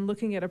for when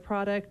looking at a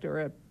product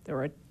or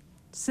a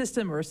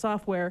system or a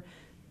software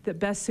that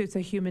best suits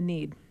a human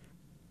need?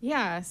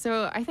 Yeah,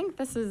 so I think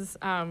this is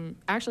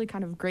actually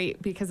kind of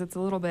great because it's a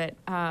little bit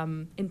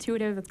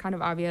intuitive, it's kind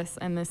of obvious,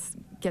 and this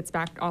gets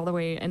back all the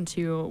way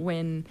into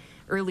when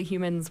early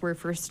humans were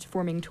first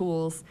forming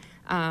tools.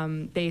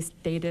 They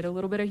did a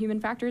little bit of human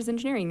factors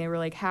engineering. They were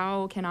like,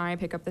 how can I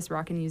pick up this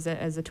rock and use it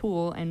as a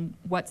tool, and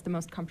what's the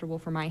most comfortable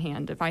for my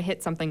hand? If I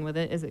hit something with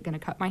it, is it going to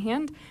cut my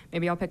hand?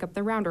 Maybe I'll pick up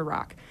the rounder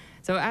rock.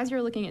 So as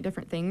you're looking at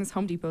different things,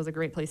 Home Depot is a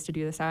great place to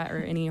do this at, or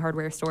any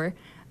hardware store,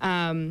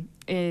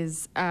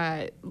 is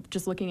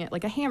just looking at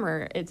like a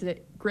hammer. Is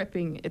it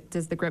gripping?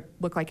 Does the grip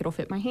look like it'll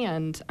fit my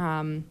hand?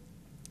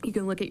 You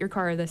can look at your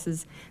car.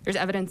 There's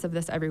evidence of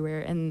this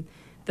everywhere, and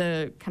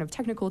the kind of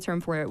technical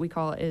term for it we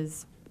call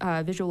is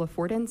visual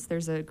affordance.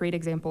 There's a great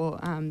example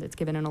that's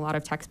given in a lot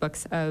of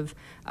textbooks of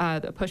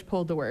the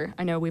push-pull door.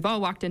 I know we've all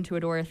walked into a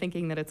door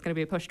thinking that it's going to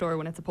be a push door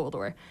when it's a pull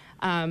door.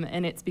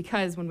 And it's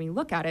because when we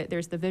look at it,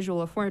 there's the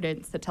visual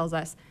affordance that tells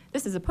us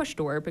this is a push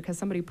door because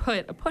somebody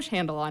put a push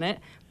handle on it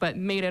but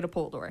made it a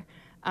pull door.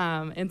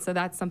 And so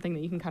that's something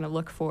that you can kind of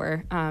look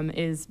for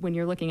is when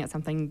you're looking at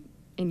something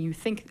and you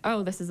think,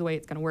 oh, this is the way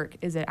it's going to work,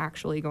 is it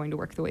actually going to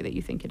work the way that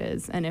you think it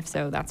is? And if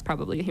so, that's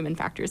probably a human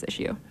factors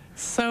issue.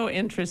 So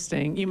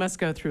interesting. You must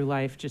go through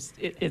life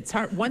it's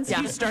hard. Once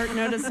you start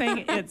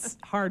noticing, it's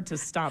hard to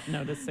stop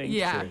noticing.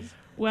 Yeah.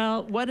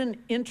 Well, what an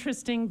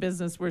interesting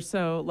business. We're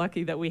so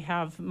lucky that we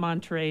have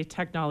Monterey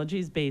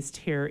Technologies based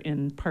here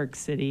in Park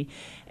City.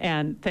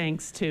 And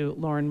thanks to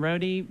Lauren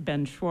Rohde,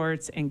 Ben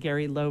Schwartz, and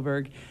Gary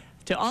Loberg,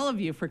 to all of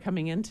you for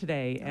coming in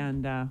today.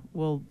 And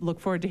we'll look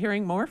forward to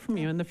hearing more from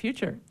you in the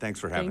future. Thanks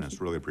for having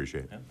us. Really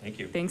appreciate it. Yeah, thank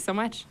you. Thanks so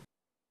much.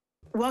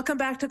 Welcome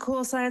back to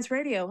Cool Science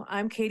Radio.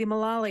 I'm Katie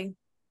Mullally.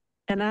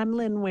 And I'm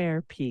Lynn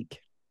Ware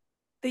Peak.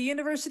 The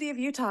University of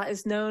Utah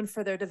is known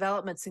for their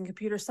developments in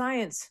computer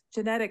science,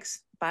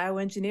 genetics,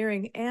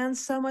 bioengineering, and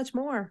so much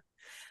more.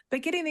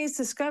 But getting these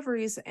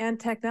discoveries and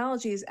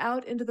technologies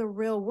out into the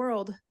real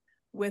world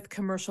with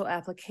commercial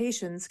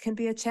applications can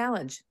be a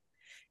challenge.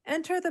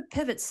 Enter the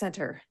Pivot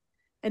Center,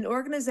 an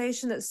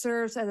organization that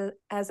serves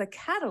as a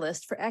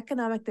catalyst for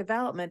economic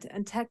development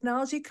and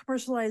technology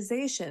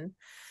commercialization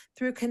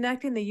through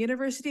connecting the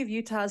University of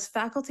Utah's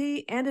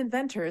faculty and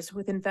inventors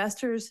with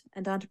investors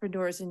and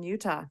entrepreneurs in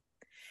Utah.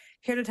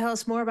 Here to tell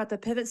us more about the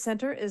Pivot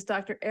Center is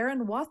Dr.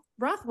 Aaron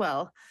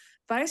Rothwell,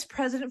 Vice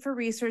President for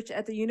Research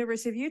at the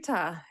University of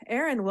Utah.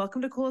 Aaron,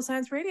 welcome to Cool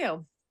Science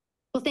Radio.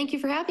 Well, thank you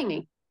for having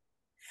me.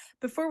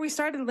 Before we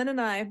started, Lynn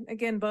and I,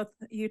 again,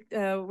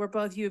 we're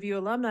both U of U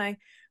alumni,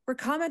 were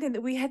commenting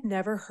that we had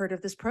never heard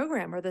of this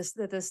program or this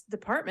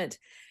department.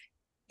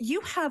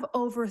 You have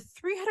over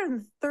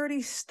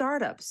 330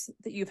 startups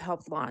that you've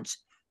helped launch,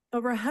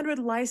 over 100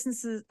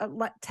 licenses,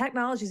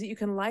 technologies that you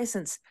can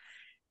license.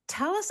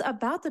 Tell us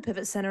about the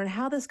Pivot Center and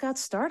how this got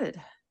started.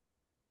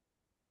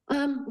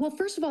 Well,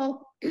 first of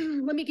all,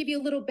 let me give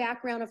you a little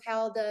background of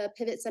how the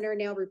Pivot Center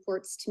now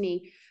reports to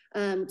me.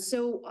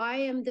 So I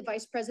am the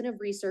Vice President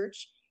of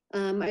Research.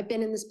 I've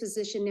been in this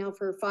position now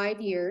for 5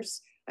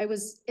 years. I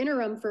was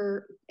interim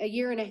for a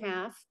year and a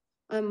half.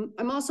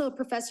 I'm also a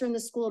professor in the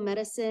School of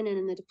Medicine and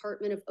in the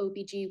Department of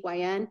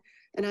OBGYN,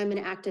 and I'm an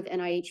active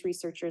NIH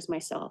researcher as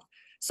myself.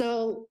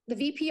 So the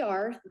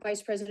VPR,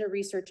 Vice President of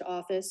Research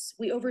Office,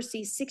 we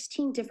oversee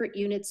 16 different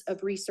units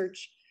of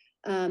research.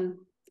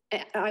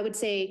 I would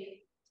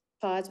say,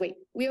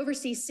 we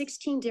oversee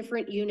 16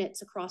 different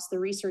units across the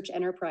research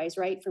enterprise,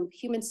 right? From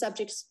human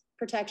subjects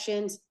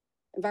protections,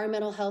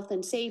 environmental health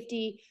and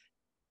safety,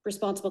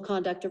 responsible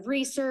conduct of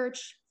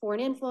research, foreign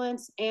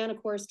influence, and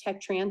of course, tech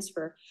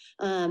transfer.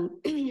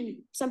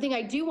 Something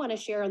I do want to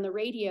share on the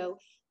radio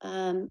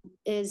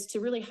is to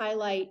really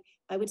highlight,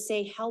 I would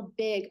say, how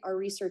big our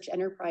research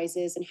enterprise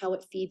is and how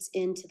it feeds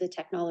into the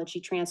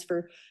technology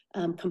transfer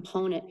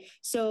component.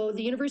 So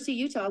the University of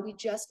Utah, we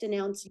just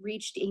announced,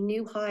 reached a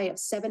new high of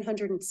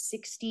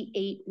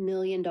 $768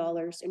 million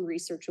in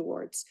research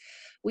awards.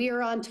 We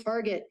are on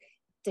target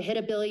to hit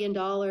 $1 billion.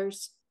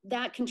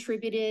 That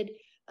contributed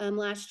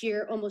last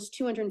year almost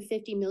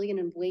 $250 million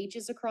in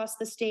wages across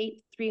the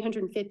state,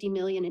 $350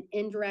 million in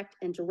indirect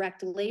and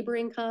direct labor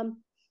income,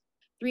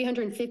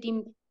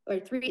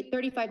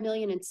 $35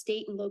 million in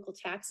state and local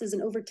taxes,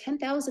 and over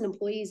 10,000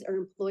 employees are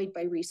employed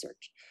by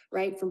research,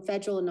 right, from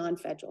federal and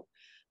non-federal.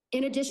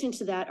 In addition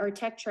to that, our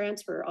tech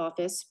transfer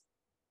office,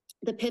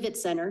 the Pivot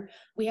Center,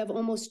 we have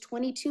almost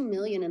 22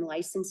 million in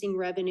licensing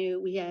revenue.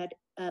 We had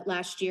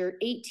last year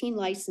 18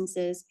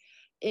 licenses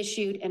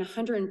issued and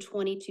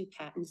 122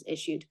 patents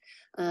issued.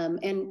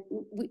 And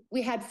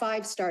we had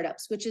 5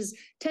 startups, which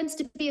tends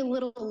to be a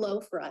little low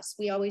for us.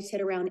 We always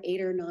hit around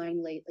 8 or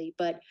 9 lately.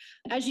 But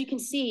as you can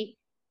see,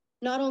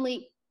 not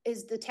only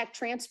is the tech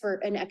transfer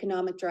an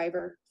economic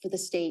driver for the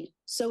state,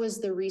 so is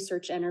the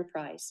research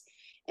enterprise.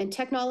 And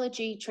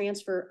technology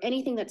transfer,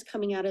 anything that's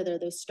coming out of there,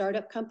 those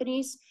startup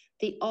companies,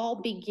 they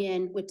all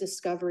begin with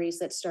discoveries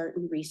that start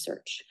in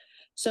research.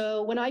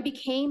 So when I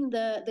became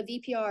the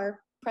VPR,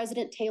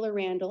 President Taylor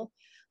Randall,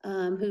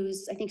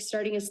 who's, I think,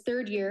 starting his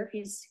 3rd year,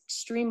 he's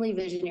extremely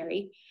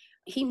visionary.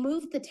 He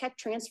moved the tech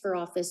transfer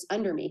office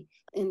under me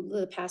in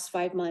the past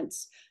 5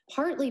 months,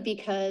 partly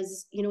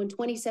because, in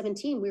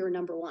 2017, we were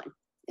 #1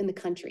 in the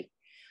country.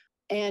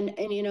 And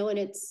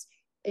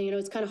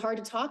it's kind of hard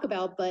to talk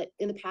about, but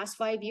in the past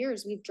 5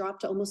 years, we've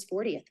dropped to almost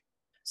 40th.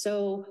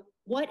 So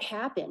what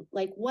happened?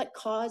 Like, what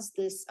caused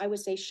this, I would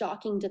say,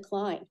 shocking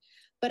decline?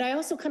 But I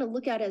also kind of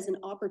look at it as an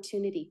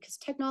opportunity, because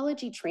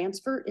technology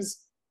transfer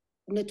is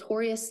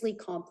notoriously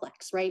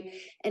complex, right?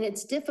 And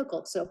it's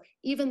difficult. So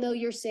even though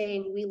you're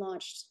saying we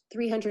launched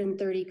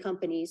 330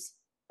 companies,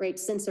 right,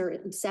 since our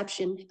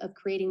inception of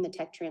creating the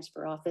tech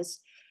transfer office,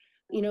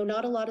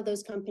 not a lot of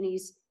those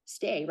companies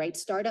stay, right?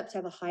 Startups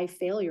have a high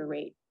failure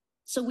rate.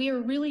 So we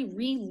are really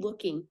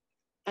re-looking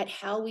at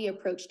how we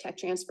approach tech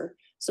transfer.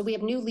 So we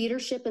have new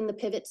leadership in the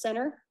Pivot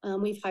Center.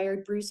 We've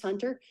hired Bruce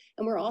Hunter,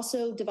 and we're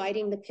also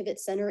dividing the Pivot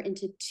Center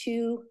into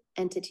 2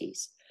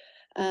 entities.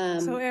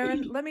 So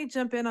Aaron, let me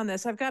jump in on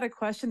this. I've got a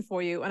question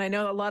for you, and I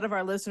know a lot of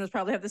our listeners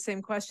probably have the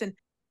same question.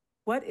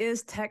 What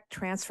is tech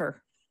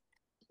transfer?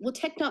 Well,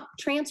 tech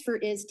transfer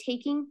is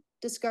taking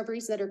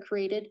discoveries that are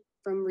created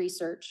from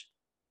research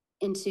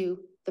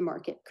into the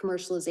market,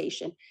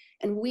 commercialization.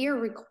 And we are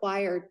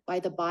required by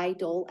the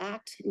Bayh-Dole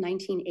Act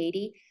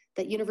 1980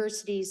 that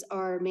universities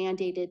are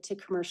mandated to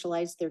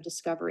commercialize their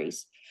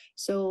discoveries.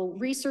 So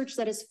research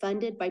that is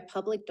funded by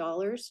public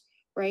dollars,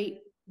 right,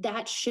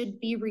 that should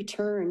be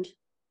returned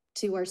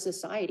to our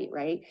society,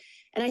 right?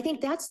 And I think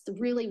that's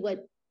really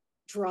what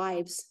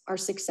drives our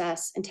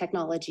success in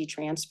technology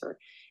transfer,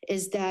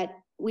 is that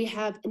we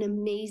have an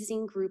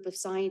amazing group of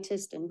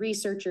scientists and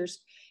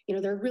researchers.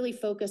 They're really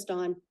focused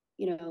on,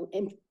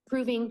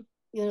 improving,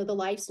 the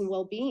lives and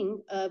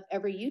well-being of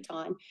every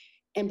Utahn.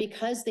 And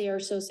because they are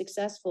so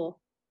successful,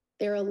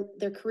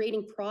 they're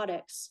creating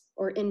products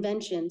or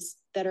inventions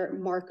that are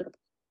marketable.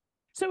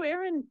 So,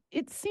 Aaron,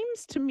 it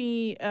seems to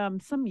me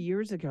some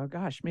years ago,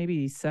 gosh,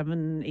 maybe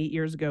 7, 8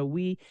 years ago,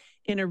 we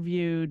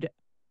interviewed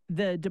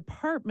the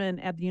department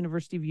at the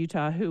University of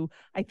Utah who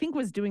I think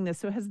was doing this.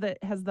 So has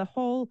the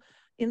whole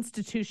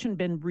institution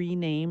been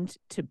renamed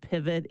to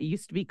Pivot? It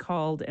used to be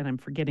called, and I'm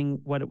forgetting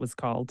what it was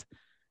called.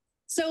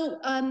 So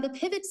the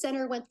Pivot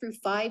Center went through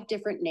 5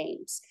 different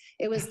names.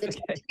 It was the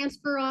Tech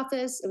Transfer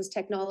Office, it was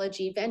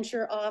Technology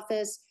Venture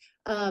Office,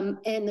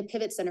 and the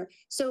Pivot Center.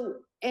 So,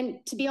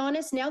 and to be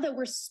honest, now that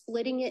we're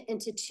splitting it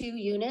into 2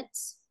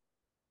 units,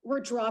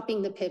 we're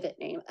dropping the Pivot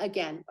name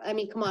again. I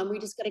mean, come on, we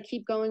just got to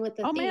keep going with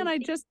the theme. Man, I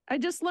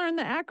just learned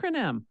the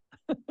acronym.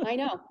 I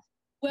know.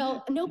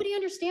 Well, nobody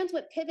understands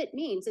what pivot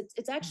means.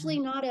 It's actually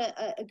not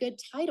a good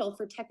title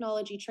for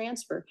technology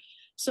transfer.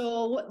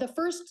 So the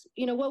first,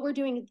 what we're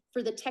doing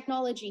for the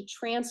technology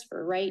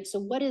transfer, right? So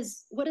what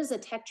does a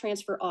tech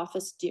transfer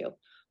office do,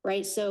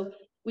 right? So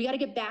we got to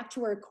get back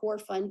to our core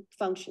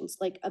functions,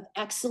 like of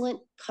excellent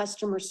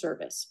customer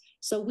service.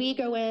 So we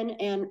go in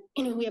and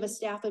we have a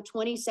staff of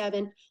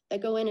 27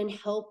 that go in and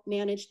help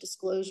manage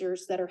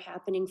disclosures that are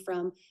happening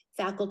from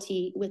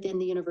faculty within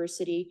the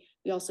university.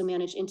 We also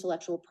manage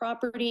intellectual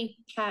property,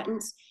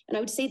 patents, and I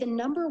would say the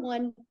number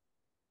one,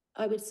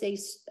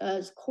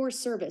 core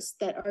service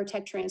that our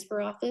tech transfer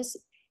office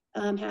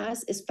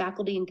has is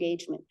faculty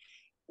engagement.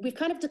 We've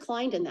kind of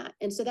declined in that,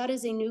 and so that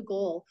is a new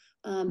goal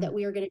that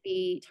we are going to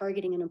be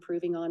targeting and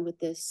improving on with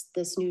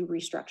this new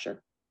restructure.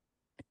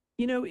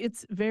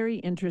 It's very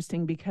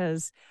interesting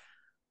because,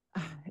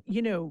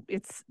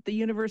 it's the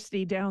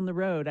university down the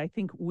road. I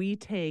think we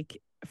take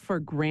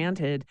for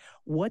granted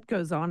what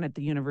goes on at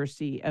the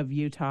University of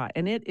Utah,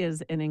 and it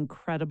is an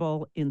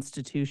incredible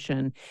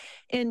institution.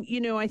 And,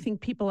 I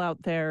think people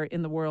out there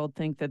in the world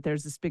think that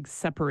there's this big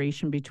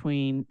separation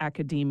between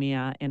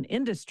academia and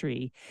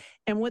industry.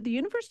 And what the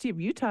University of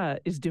Utah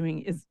is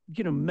doing is,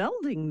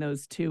 melding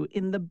those two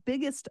in the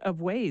biggest of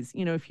ways.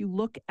 If you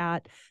look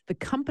at the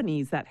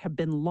companies that have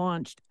been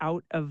launched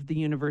out of the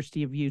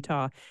University of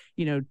Utah,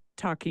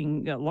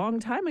 talking a long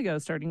time ago,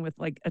 starting with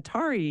like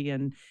Atari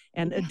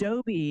and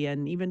Adobe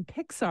and even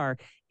Pixar,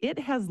 it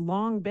has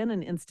long been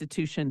an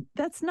institution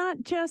that's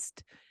not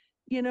just,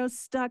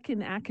 stuck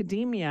in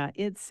academia.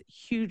 It's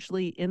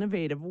hugely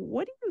innovative.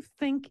 What do you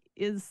think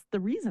is the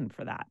reason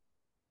for that?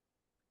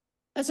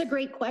 That's a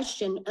great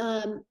question.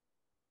 And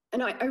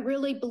I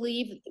really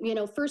believe,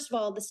 first of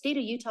all, the state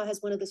of Utah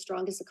has one of the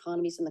strongest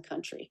economies in the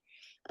country.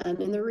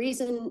 And the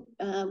reason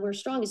we're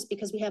strong is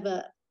because we have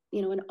an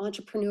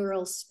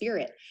entrepreneurial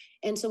spirit.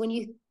 And so when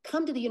you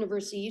come to the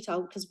University of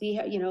Utah, because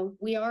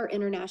we are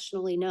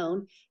internationally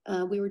known,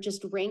 we were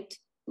just ranked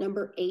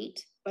number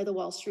 8 by the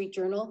Wall Street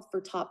Journal for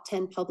top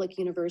 10 public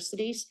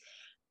universities.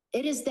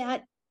 It is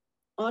that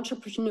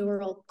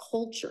entrepreneurial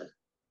culture,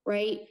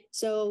 right?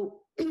 So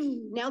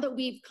now that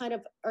we've kind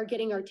of are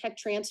getting our tech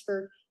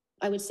transfer,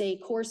 I would say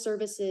core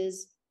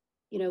services,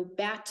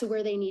 back to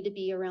where they need to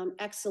be around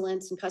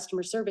excellence and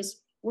customer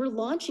service, we're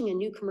launching a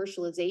new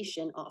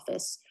commercialization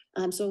office.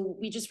 So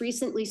we just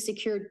recently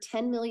secured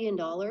 $10 million,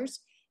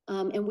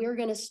 and we're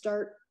going to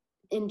start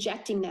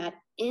injecting that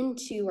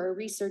into our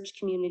research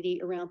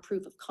community around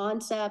proof of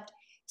concept,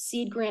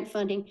 seed grant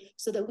funding,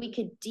 so that we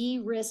could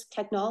de-risk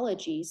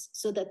technologies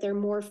so that they're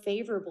more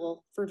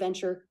favorable for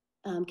venture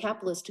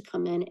capitalists to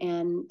come in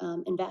and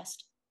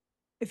invest.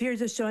 If you're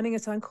just joining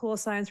us on Cool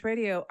Science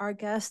Radio, our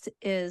guest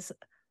is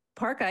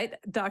Parkite,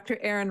 Dr.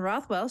 Erin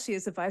Rothwell. She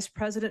is the Vice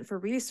President for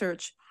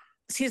Research,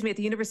 at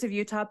the University of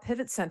Utah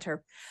Pivot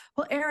Center.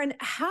 Well, Erin,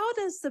 how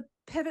does the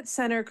Pivot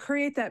Center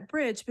create that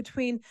bridge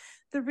between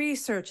the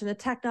research and the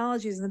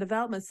technologies and the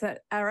developments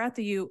that are at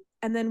the U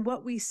and then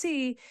what we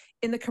see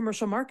in the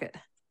commercial market?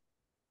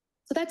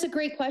 So that's a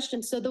great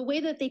question. So the way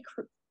that they,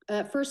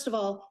 first of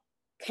all,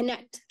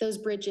 connect those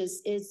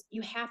bridges is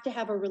you have to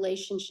have a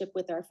relationship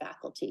with our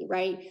faculty,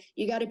 right?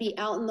 You got to be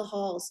out in the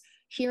halls,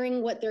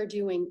 hearing what they're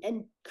doing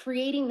and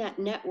creating that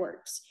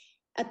networks.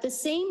 At the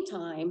same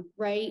time,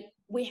 right,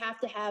 we have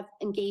to have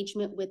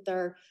engagement with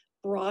our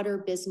broader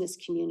business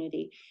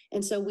community.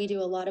 And so we do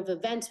a lot of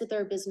events with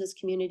our business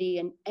community,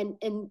 and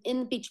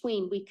in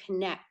between we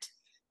connect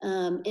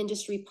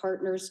industry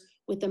partners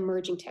with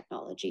emerging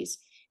technologies.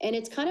 And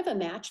it's kind of a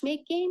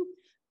matchmake game,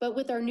 but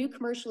with our new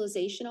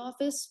commercialization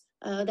office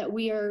that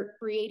we are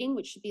creating,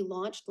 which should be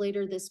launched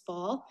later this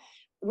fall,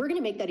 we're going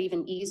to make that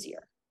even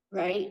easier,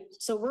 right?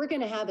 So we're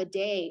going to have a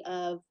day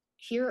of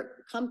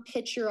here, come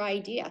pitch your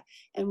idea,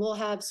 and we'll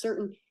have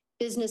certain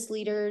business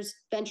leaders,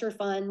 venture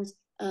funds.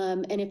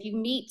 And if you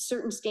meet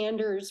certain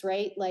standards,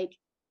 right, like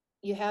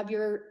you have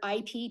your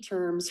IP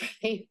terms,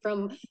 right,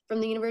 from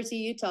the University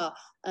of Utah,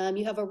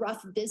 you have a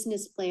rough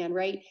business plan,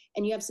 right,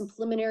 and you have some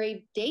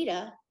preliminary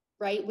data,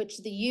 right, which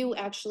the U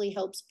actually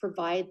helps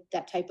provide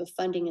that type of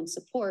funding and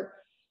support,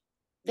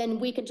 then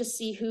we could just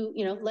see who,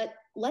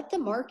 let the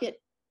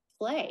market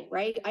play,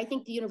 right? I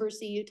think the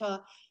University of Utah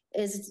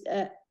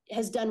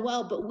has done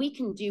well, but we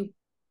can do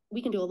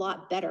a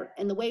lot better.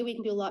 And the way we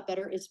can do a lot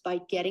better is by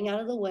getting out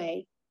of the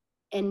way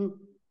and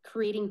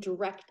creating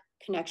direct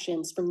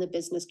connections from the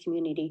business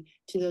community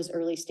to those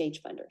early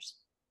stage funders.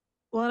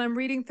 Well, and I'm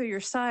reading through your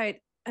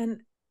site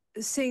and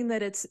seeing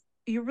that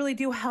you really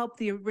do help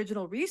the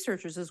original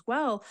researchers as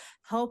well,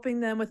 helping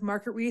them with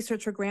market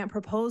research or grant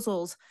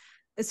proposals.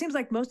 It seems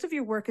like most of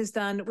your work is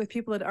done with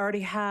people that already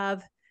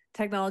have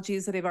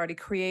technologies that they've already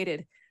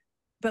created.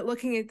 But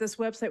looking at this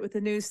website with the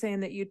news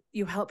saying that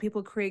you help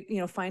people create,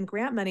 find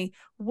grant money,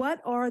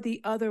 what are the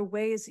other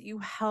ways that you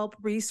help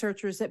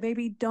researchers that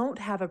maybe don't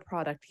have a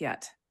product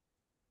yet?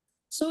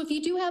 So if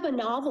you do have a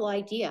novel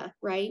idea,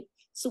 right?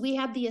 So we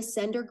have the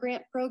Ascender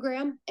grant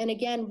program. And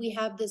again, we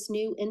have this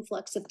new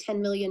influx of $10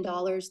 million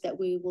that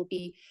we will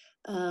be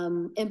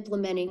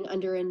implementing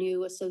under a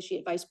new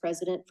associate vice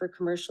president for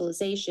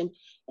commercialization.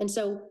 And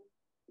so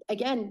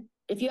again,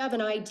 if you have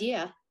an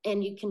idea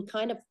and you can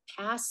kind of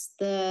pass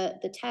the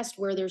test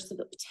where there's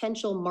the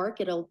potential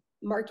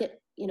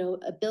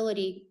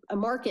ability, a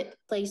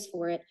marketplace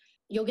for it,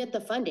 you'll get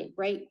the funding,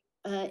 right?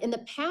 In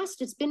the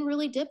past, it's been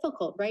really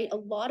difficult, right? A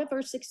lot of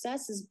our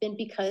success has been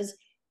because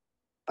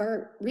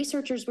our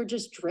researchers were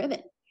just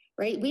driven,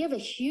 right? We have a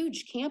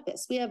huge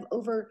campus. We have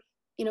over,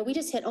 we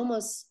just hit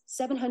almost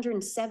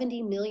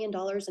 $770 million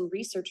in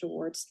research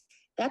awards.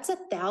 That's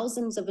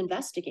thousands of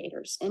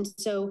investigators. And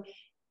so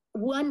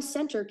one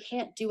center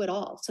can't do it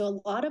all. So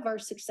a lot of our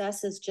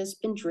success has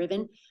just been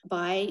driven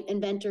by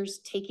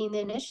inventors taking the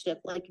initiative.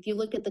 Like if you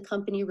look at the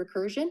company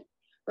Recursion,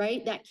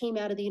 right, that came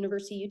out of the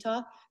University of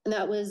Utah, and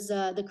that was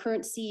the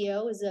current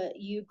CEO is a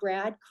U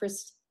grad,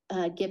 Chris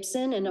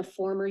Gibson, and a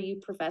former U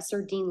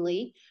professor, Dean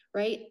Lee,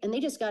 right? And they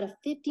just got a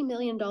 $50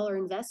 million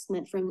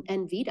investment from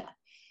NVIDIA.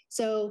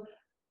 So,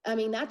 I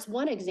mean, that's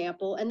one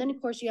example. And then,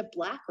 of course, you have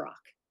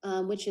BlackRock,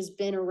 which has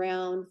been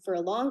around for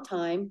a long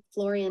time,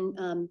 Florian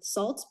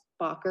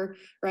Salzbacher,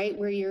 right,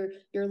 where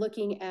you're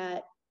looking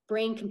at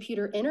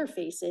brain-computer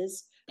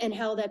interfaces and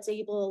how that's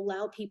able to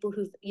allow people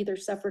who've either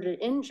suffered an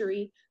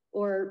injury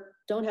or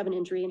don't have an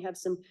injury and have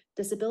some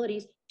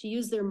disabilities to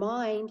use their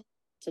mind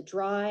to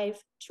drive,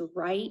 to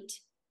write,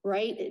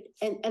 right?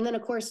 And then,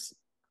 of course,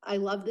 I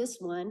love this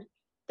one,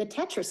 the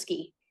Tetra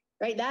ski,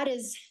 right? That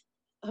is,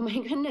 oh my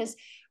goodness,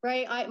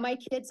 right? My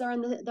kids are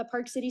on the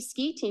Park City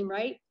ski team,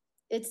 right?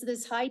 It's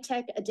this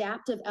high-tech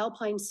adaptive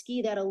alpine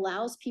ski that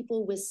allows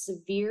people with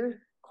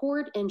severe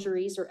cord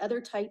injuries or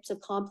other types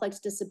of complex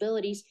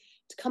disabilities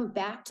to come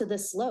back to the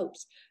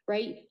slopes,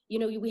 right?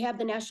 We have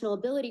the National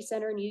Ability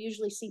Center, and you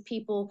usually see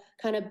people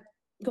kind of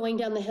going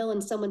down the hill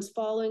and someone's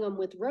following them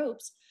with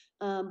ropes.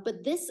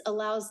 But this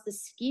allows the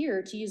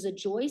skier to use a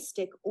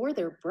joystick or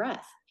their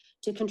breath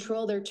to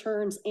control their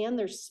turns and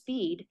their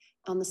speed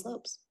on the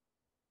slopes.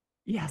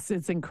 Yes,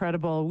 it's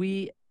incredible.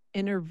 We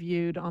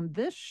interviewed on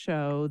this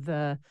show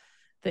the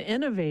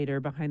innovator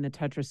behind the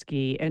Tetra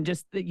ski, and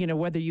just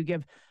whether you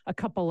give a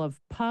couple of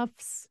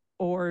puffs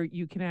or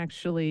you can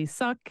actually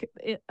suck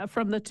it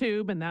from the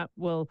tube, and that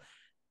will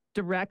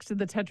direct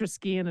the Tetra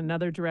ski in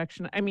another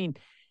direction. I mean,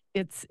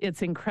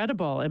 it's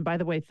incredible. And by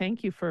the way,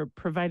 thank you for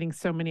providing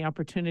so many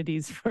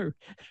opportunities for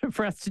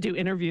us to do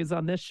interviews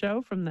on this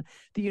show from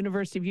the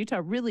University of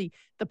Utah. Really,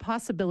 the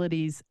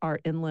possibilities are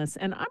endless.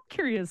 And I'm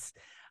curious,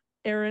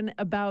 Erin,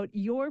 about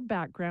your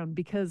background,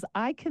 because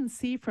I can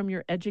see from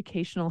your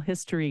educational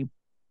history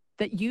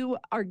that you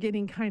are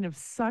getting kind of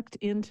sucked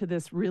into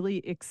this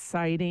really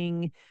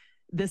exciting,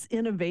 this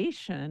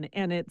innovation.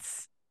 And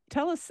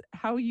tell us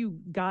how you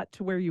got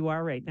to where you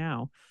are right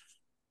now.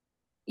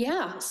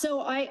 Yeah.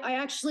 So I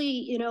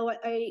actually,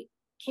 I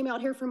came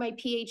out here for my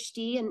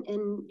PhD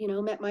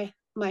and met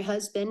my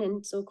husband.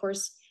 And so, of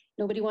course,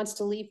 nobody wants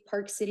to leave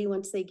Park City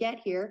once they get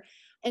here.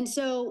 And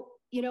so,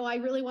 I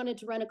really wanted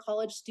to run a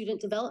college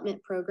student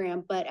development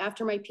program. But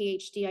after my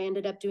PhD, I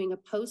ended up doing a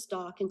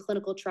postdoc in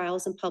clinical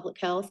trials and public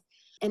health.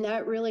 And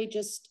that really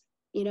just,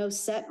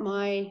 set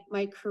my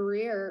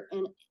career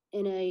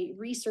in a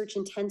research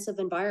intensive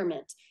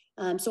environment.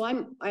 So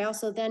I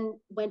also then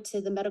went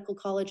to the Medical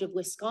College of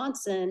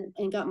Wisconsin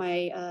and got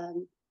my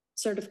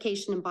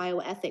certification in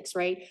bioethics,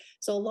 right?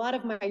 So a lot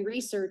of my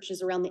research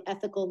is around the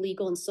ethical,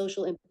 legal, and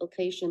social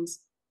implications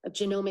of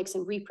genomics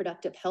and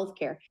reproductive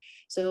healthcare.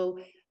 So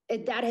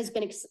that has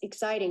been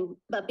exciting.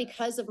 But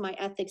because of my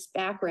ethics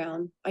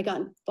background, I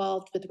got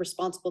involved with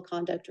responsible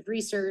conduct of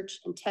research,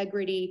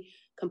 integrity,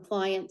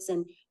 compliance,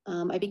 and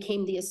I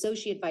became the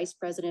associate vice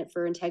president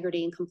for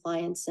integrity and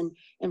compliance.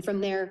 And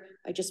from there,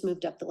 I just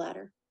moved up the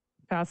ladder.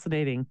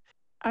 Fascinating.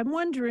 I'm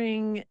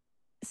wondering,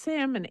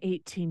 Say I'm an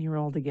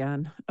 18-year-old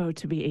again. Oh,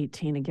 to be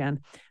 18 again.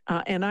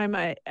 And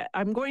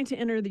I'm going to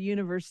enter the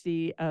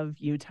University of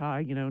Utah,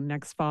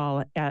 next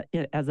fall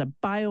as a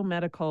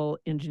biomedical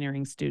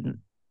engineering student,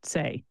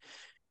 say.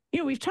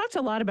 We've talked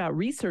a lot about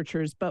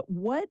researchers, but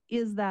what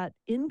is that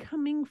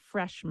incoming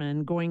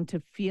freshman going to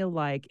feel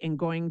like and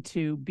going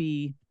to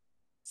be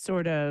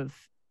sort of,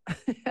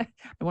 I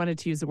wanted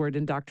to use the word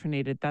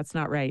indoctrinated. That's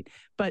not right.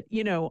 But,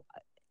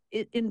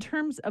 in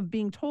terms of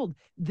being told,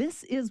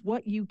 this is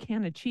what you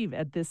can achieve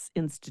at this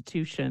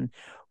institution,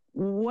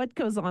 what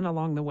goes on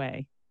along the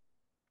way?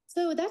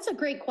 So that's a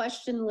great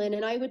question, Lynn.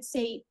 And I would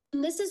say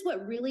this is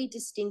what really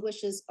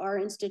distinguishes our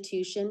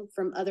institution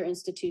from other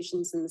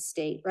institutions in the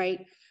state,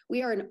 right?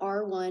 We are an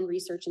R1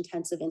 research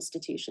intensive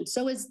institution.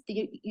 So is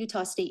the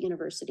Utah State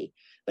University.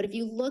 But if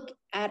you look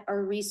at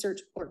our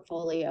research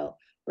portfolio,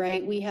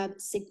 right, we have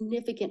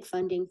significant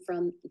funding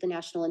from the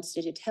National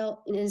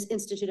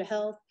Institute of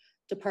Health,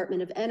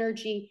 Department of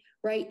Energy,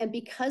 right? And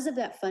because of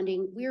that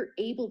funding, we're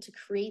able to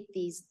create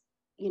these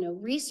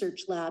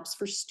research labs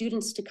for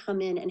students to come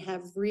in and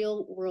have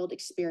real world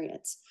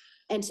experience.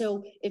 And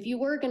so if you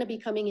were going to be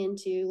coming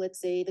into,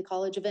 let's say, the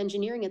College of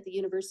Engineering at the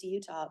University of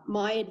Utah,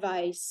 my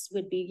advice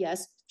would be,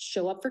 yes,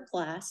 show up for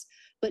class,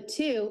 but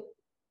two,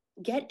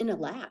 get in a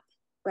lab,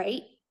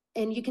 right?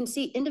 And you can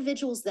see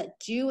individuals that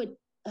do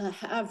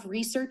have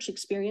research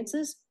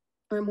experiences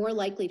are more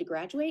likely to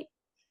graduate.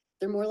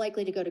 They're more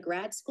likely to go to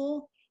grad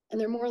school, and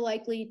they're more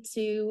likely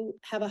to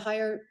have a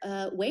higher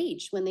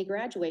wage when they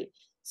graduate.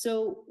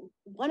 So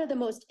one of the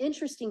most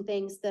interesting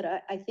things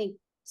that I think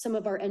some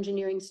of our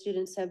engineering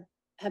students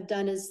have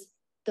done is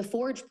the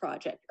Forge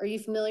project. Are you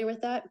familiar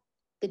with that?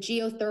 The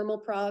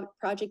geothermal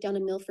project down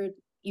in Milford,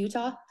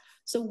 Utah.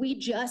 So we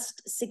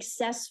just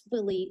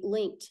successfully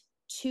linked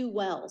 2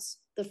 wells,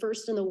 the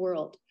first in the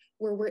world,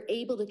 where we're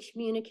able to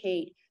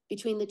communicate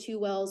between the 2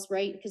 wells,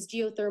 right? Because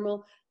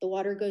geothermal, the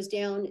water goes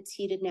down, it's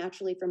heated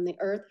naturally from the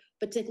earth.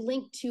 But to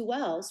link 2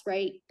 wells,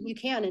 right, you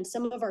can. And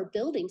some of our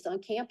buildings on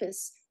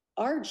campus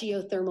are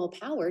geothermal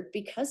powered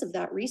because of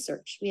that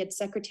research. We had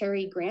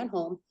Secretary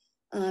Granholm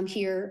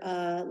here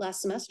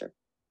last semester.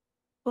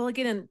 Well,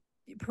 again,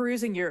 in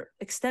perusing your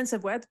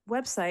extensive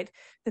website,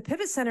 the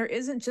Pivot Center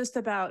isn't just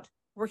about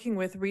working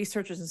with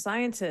researchers and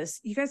scientists.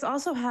 You guys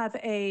also have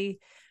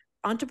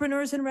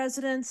entrepreneurs in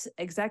residence,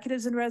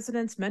 executives in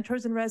residence,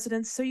 mentors in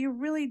residence. So you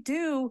really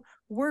do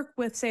work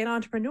with, say, an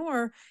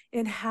entrepreneur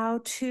in how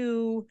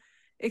to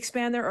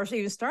expand or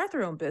even start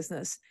their own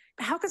business.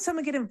 How can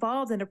someone get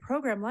involved in a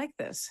program like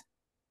this?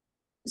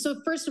 So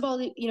first of all,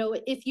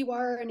 if you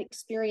are an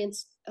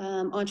experienced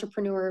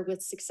entrepreneur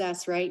with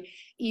success, right,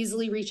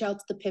 easily reach out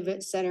to the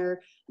Pivot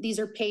Center. These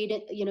are paid,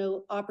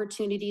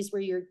 opportunities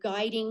where you're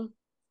guiding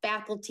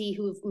faculty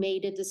who have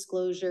made a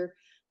disclosure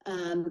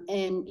and,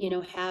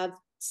 have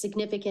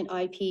significant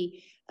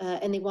IP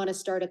and they want to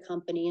start a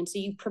company. And so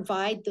you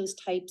provide those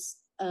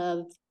types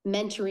of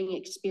mentoring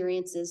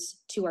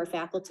experiences to our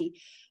faculty.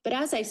 But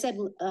as I said,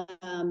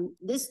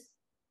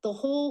 the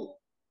whole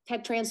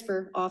tech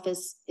transfer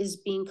office is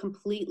being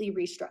completely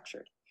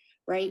restructured,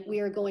 right? We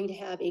are going to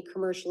have a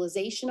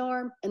commercialization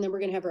arm, and then we're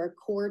going to have our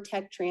core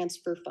tech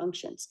transfer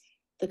functions.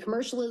 The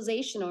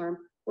commercialization arm,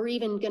 we're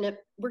going to,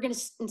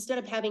 instead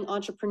of having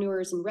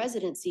entrepreneurs and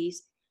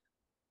residencies,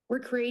 we're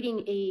creating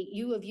a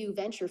U of U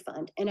venture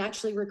fund. And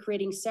actually we're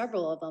creating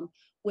several of them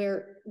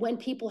where when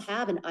people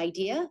have an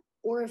idea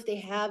or if they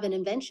have an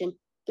invention,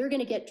 they're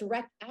going to get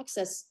direct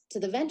access to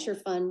the venture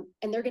fund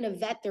and they're going to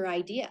vet their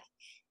idea.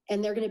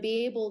 And they're going to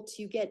be able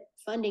to get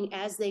funding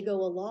as they go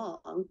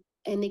along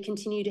and they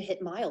continue to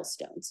hit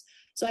milestones.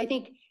 So I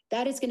think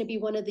that is going to be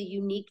one of the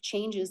unique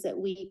changes that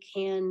we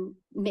can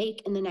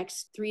make in the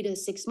next 3 to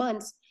 6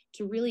 months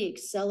to really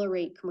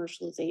accelerate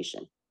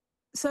commercialization.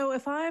 So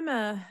if I'm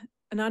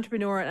an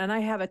entrepreneur and I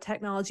have a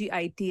technology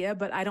idea,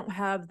 but I don't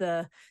have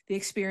the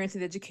experience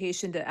and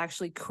education to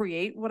actually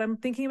create what I'm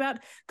thinking about,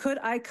 could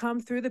I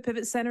come through the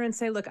Pivot Center and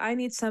say, look, I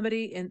need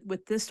somebody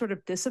with this sort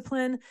of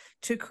discipline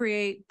to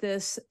create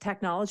this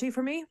technology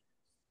for me?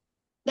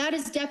 That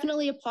is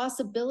definitely a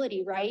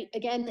possibility, right?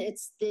 Again, if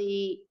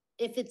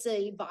it's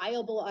a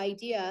viable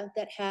idea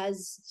that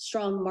has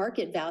strong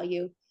market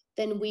value,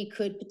 then we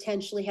could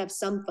potentially have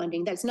some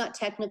funding. That's not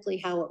technically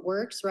how it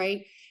works,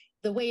 right?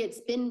 The way it's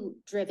been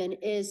driven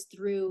is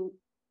through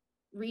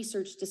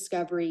research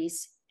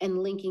discoveries and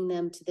linking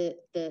them to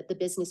the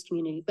business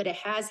community. But it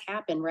has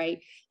happened, right?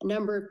 A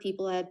number of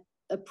people have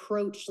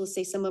approached, let's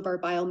say, some of our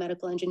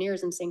biomedical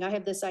engineers and saying, I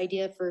have this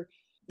idea for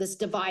this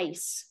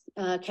device.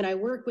 Can I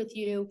work with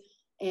you?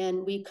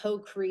 And we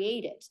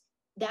co-create it.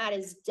 That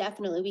is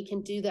definitely, we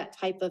can do that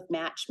type of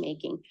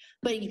matchmaking.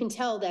 But you can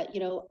tell that,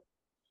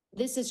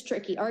 this is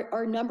tricky.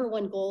 Our number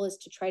one goal is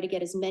to try to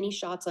get as many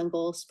shots on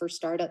goals for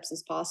startups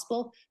as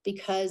possible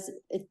because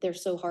they're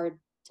so hard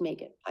to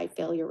make it, high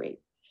failure rate.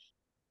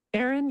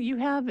 Erin, you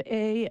have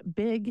a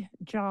big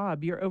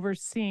job. You're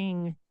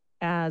overseeing,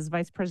 as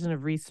Vice President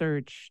of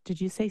Research,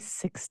 did you say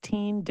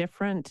 16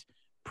 different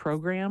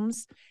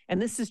programs?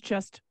 And this is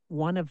just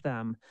one of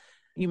them.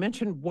 You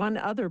mentioned one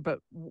other, but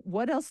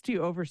what else do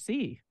you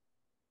oversee?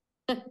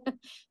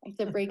 I have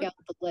to break out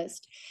the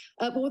list.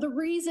 But the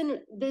reason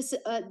this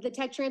the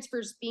tech transfer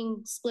is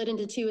being split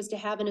into two is to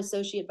have an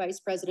associate vice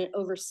president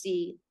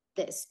oversee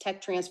this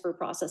tech transfer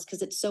process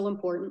because it's so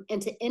important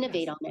and to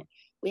innovate on it.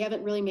 We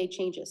haven't really made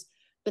changes.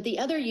 But the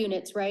other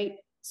units, right?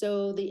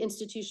 So the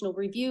Institutional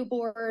Review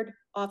Board,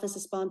 Office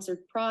of Sponsored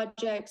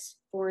Projects,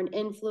 Foreign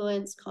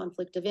Influence,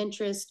 Conflict of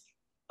Interest,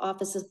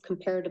 Office of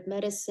Comparative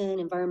Medicine,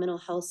 Environmental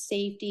Health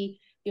Safety.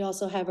 We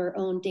also have our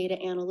own data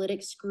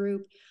analytics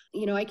group.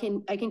 You know, I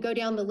can go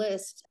down the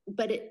list,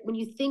 but when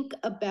you think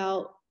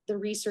about the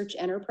research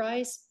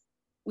enterprise,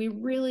 we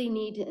really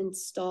need to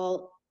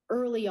install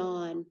early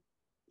on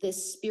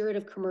this spirit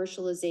of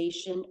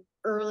commercialization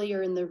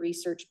earlier in the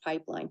research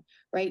pipeline,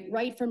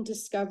 right from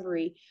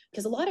discovery.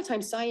 Because a lot of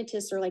times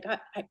scientists are like,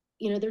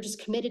 they're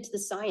just committed to the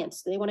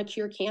science. They want to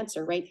cure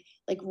cancer, right?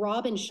 Like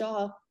Robin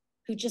Shaw,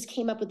 who just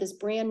came up with this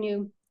brand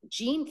new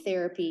gene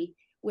therapy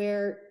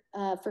where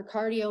for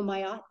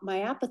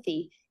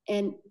cardiomyopathy,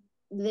 and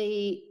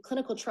the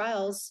clinical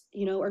trials,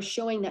 are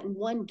showing that in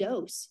one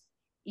dose,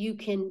 you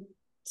can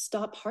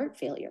stop heart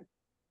failure,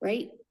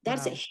 right?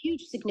 That's a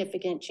huge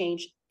significant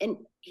change. And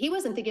he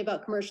wasn't thinking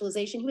about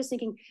commercialization. He was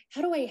thinking,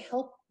 how do I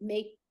help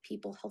make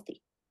people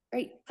healthy,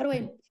 right? How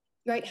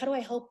do I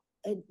help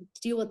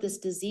deal with this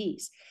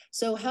disease?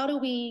 So how do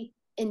we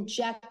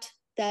inject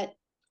the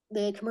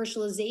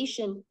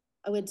commercialization,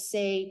 I would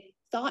say,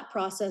 thought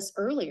process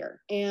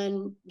earlier?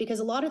 And because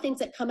a lot of things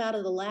that come out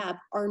of the lab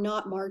are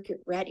not market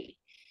ready.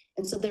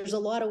 And so there's a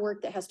lot of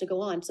work that has to go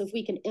on. So if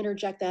we can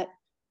interject that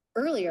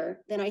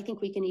earlier, then I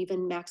think we can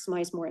even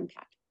maximize more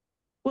impact.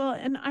 Well,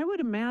 and I would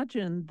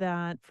imagine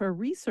that for a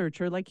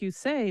researcher, like you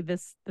say,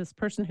 this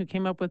person who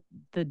came up with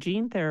the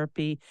gene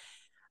therapy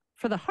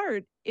for the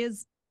heart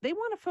is they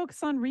want to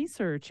focus on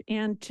research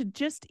and to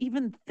just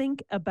even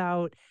think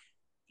about,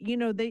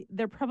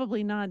 they're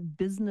probably not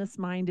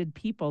business-minded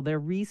people. They're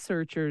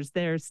researchers.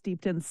 They're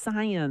steeped in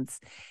science.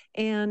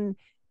 And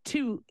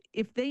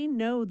if they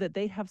know that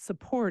they have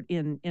support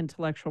in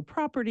intellectual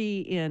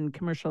property, in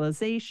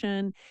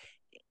commercialization,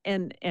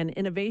 and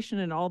innovation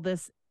and all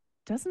this,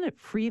 doesn't it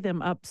free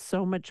them up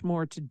so much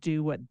more to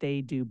do what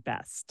they do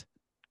best?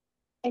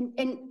 And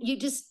you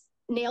just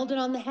nailed it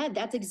on the head.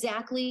 That's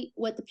exactly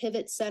what the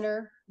Pivot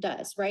Center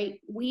does, right?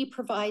 We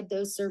provide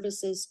those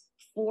services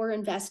for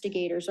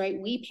investigators, right?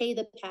 We pay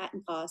the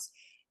patent costs.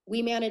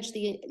 We manage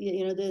the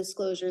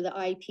disclosure, the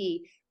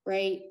IP,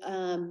 right?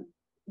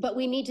 But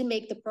we need to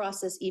make the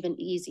process even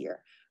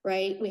easier,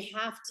 right? We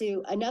have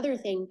to. Another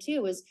thing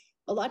too is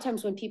a lot of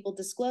times when people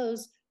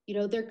disclose,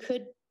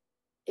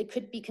 it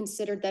could be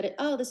considered that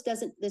this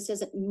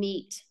doesn't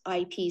meet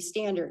IP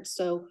standards.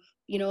 So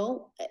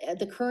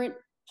the current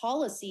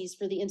policies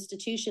for the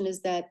institution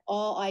is that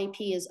all IP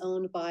is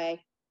owned by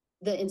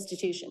the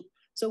institution.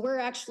 So we're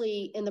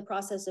actually in the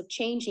process of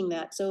changing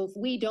that. So if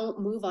we don't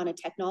move on a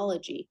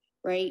technology,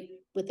 right,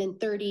 within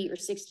 30 or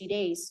 60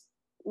 days,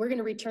 we're going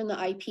to return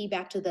the IP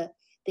back to the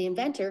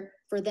inventor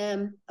for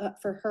them,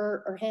 for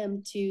her or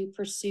him to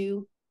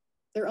pursue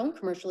their own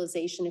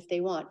commercialization if they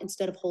want,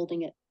 instead of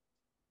holding it.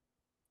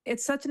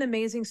 It's such an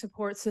amazing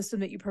support system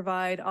that you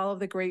provide, all of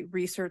the great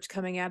research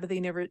coming out of the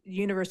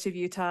University of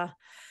Utah.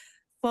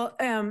 Well,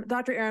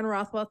 Dr. Erin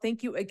Rothwell,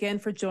 thank you again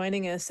for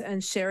joining us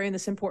and sharing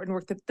this important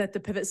work that the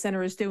Pivot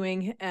Center is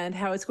doing and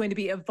how it's going to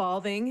be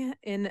evolving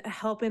in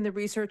helping the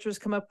researchers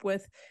come up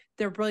with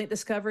their brilliant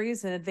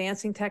discoveries and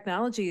advancing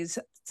technologies.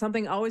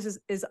 Something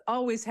is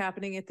always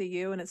happening at the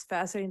U, and it's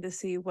fascinating to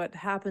see what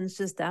happens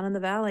just down in the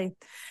valley.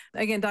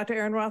 Again, Dr.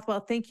 Erin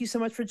Rothwell, thank you so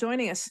much for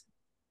joining us.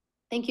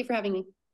 Thank you for having me.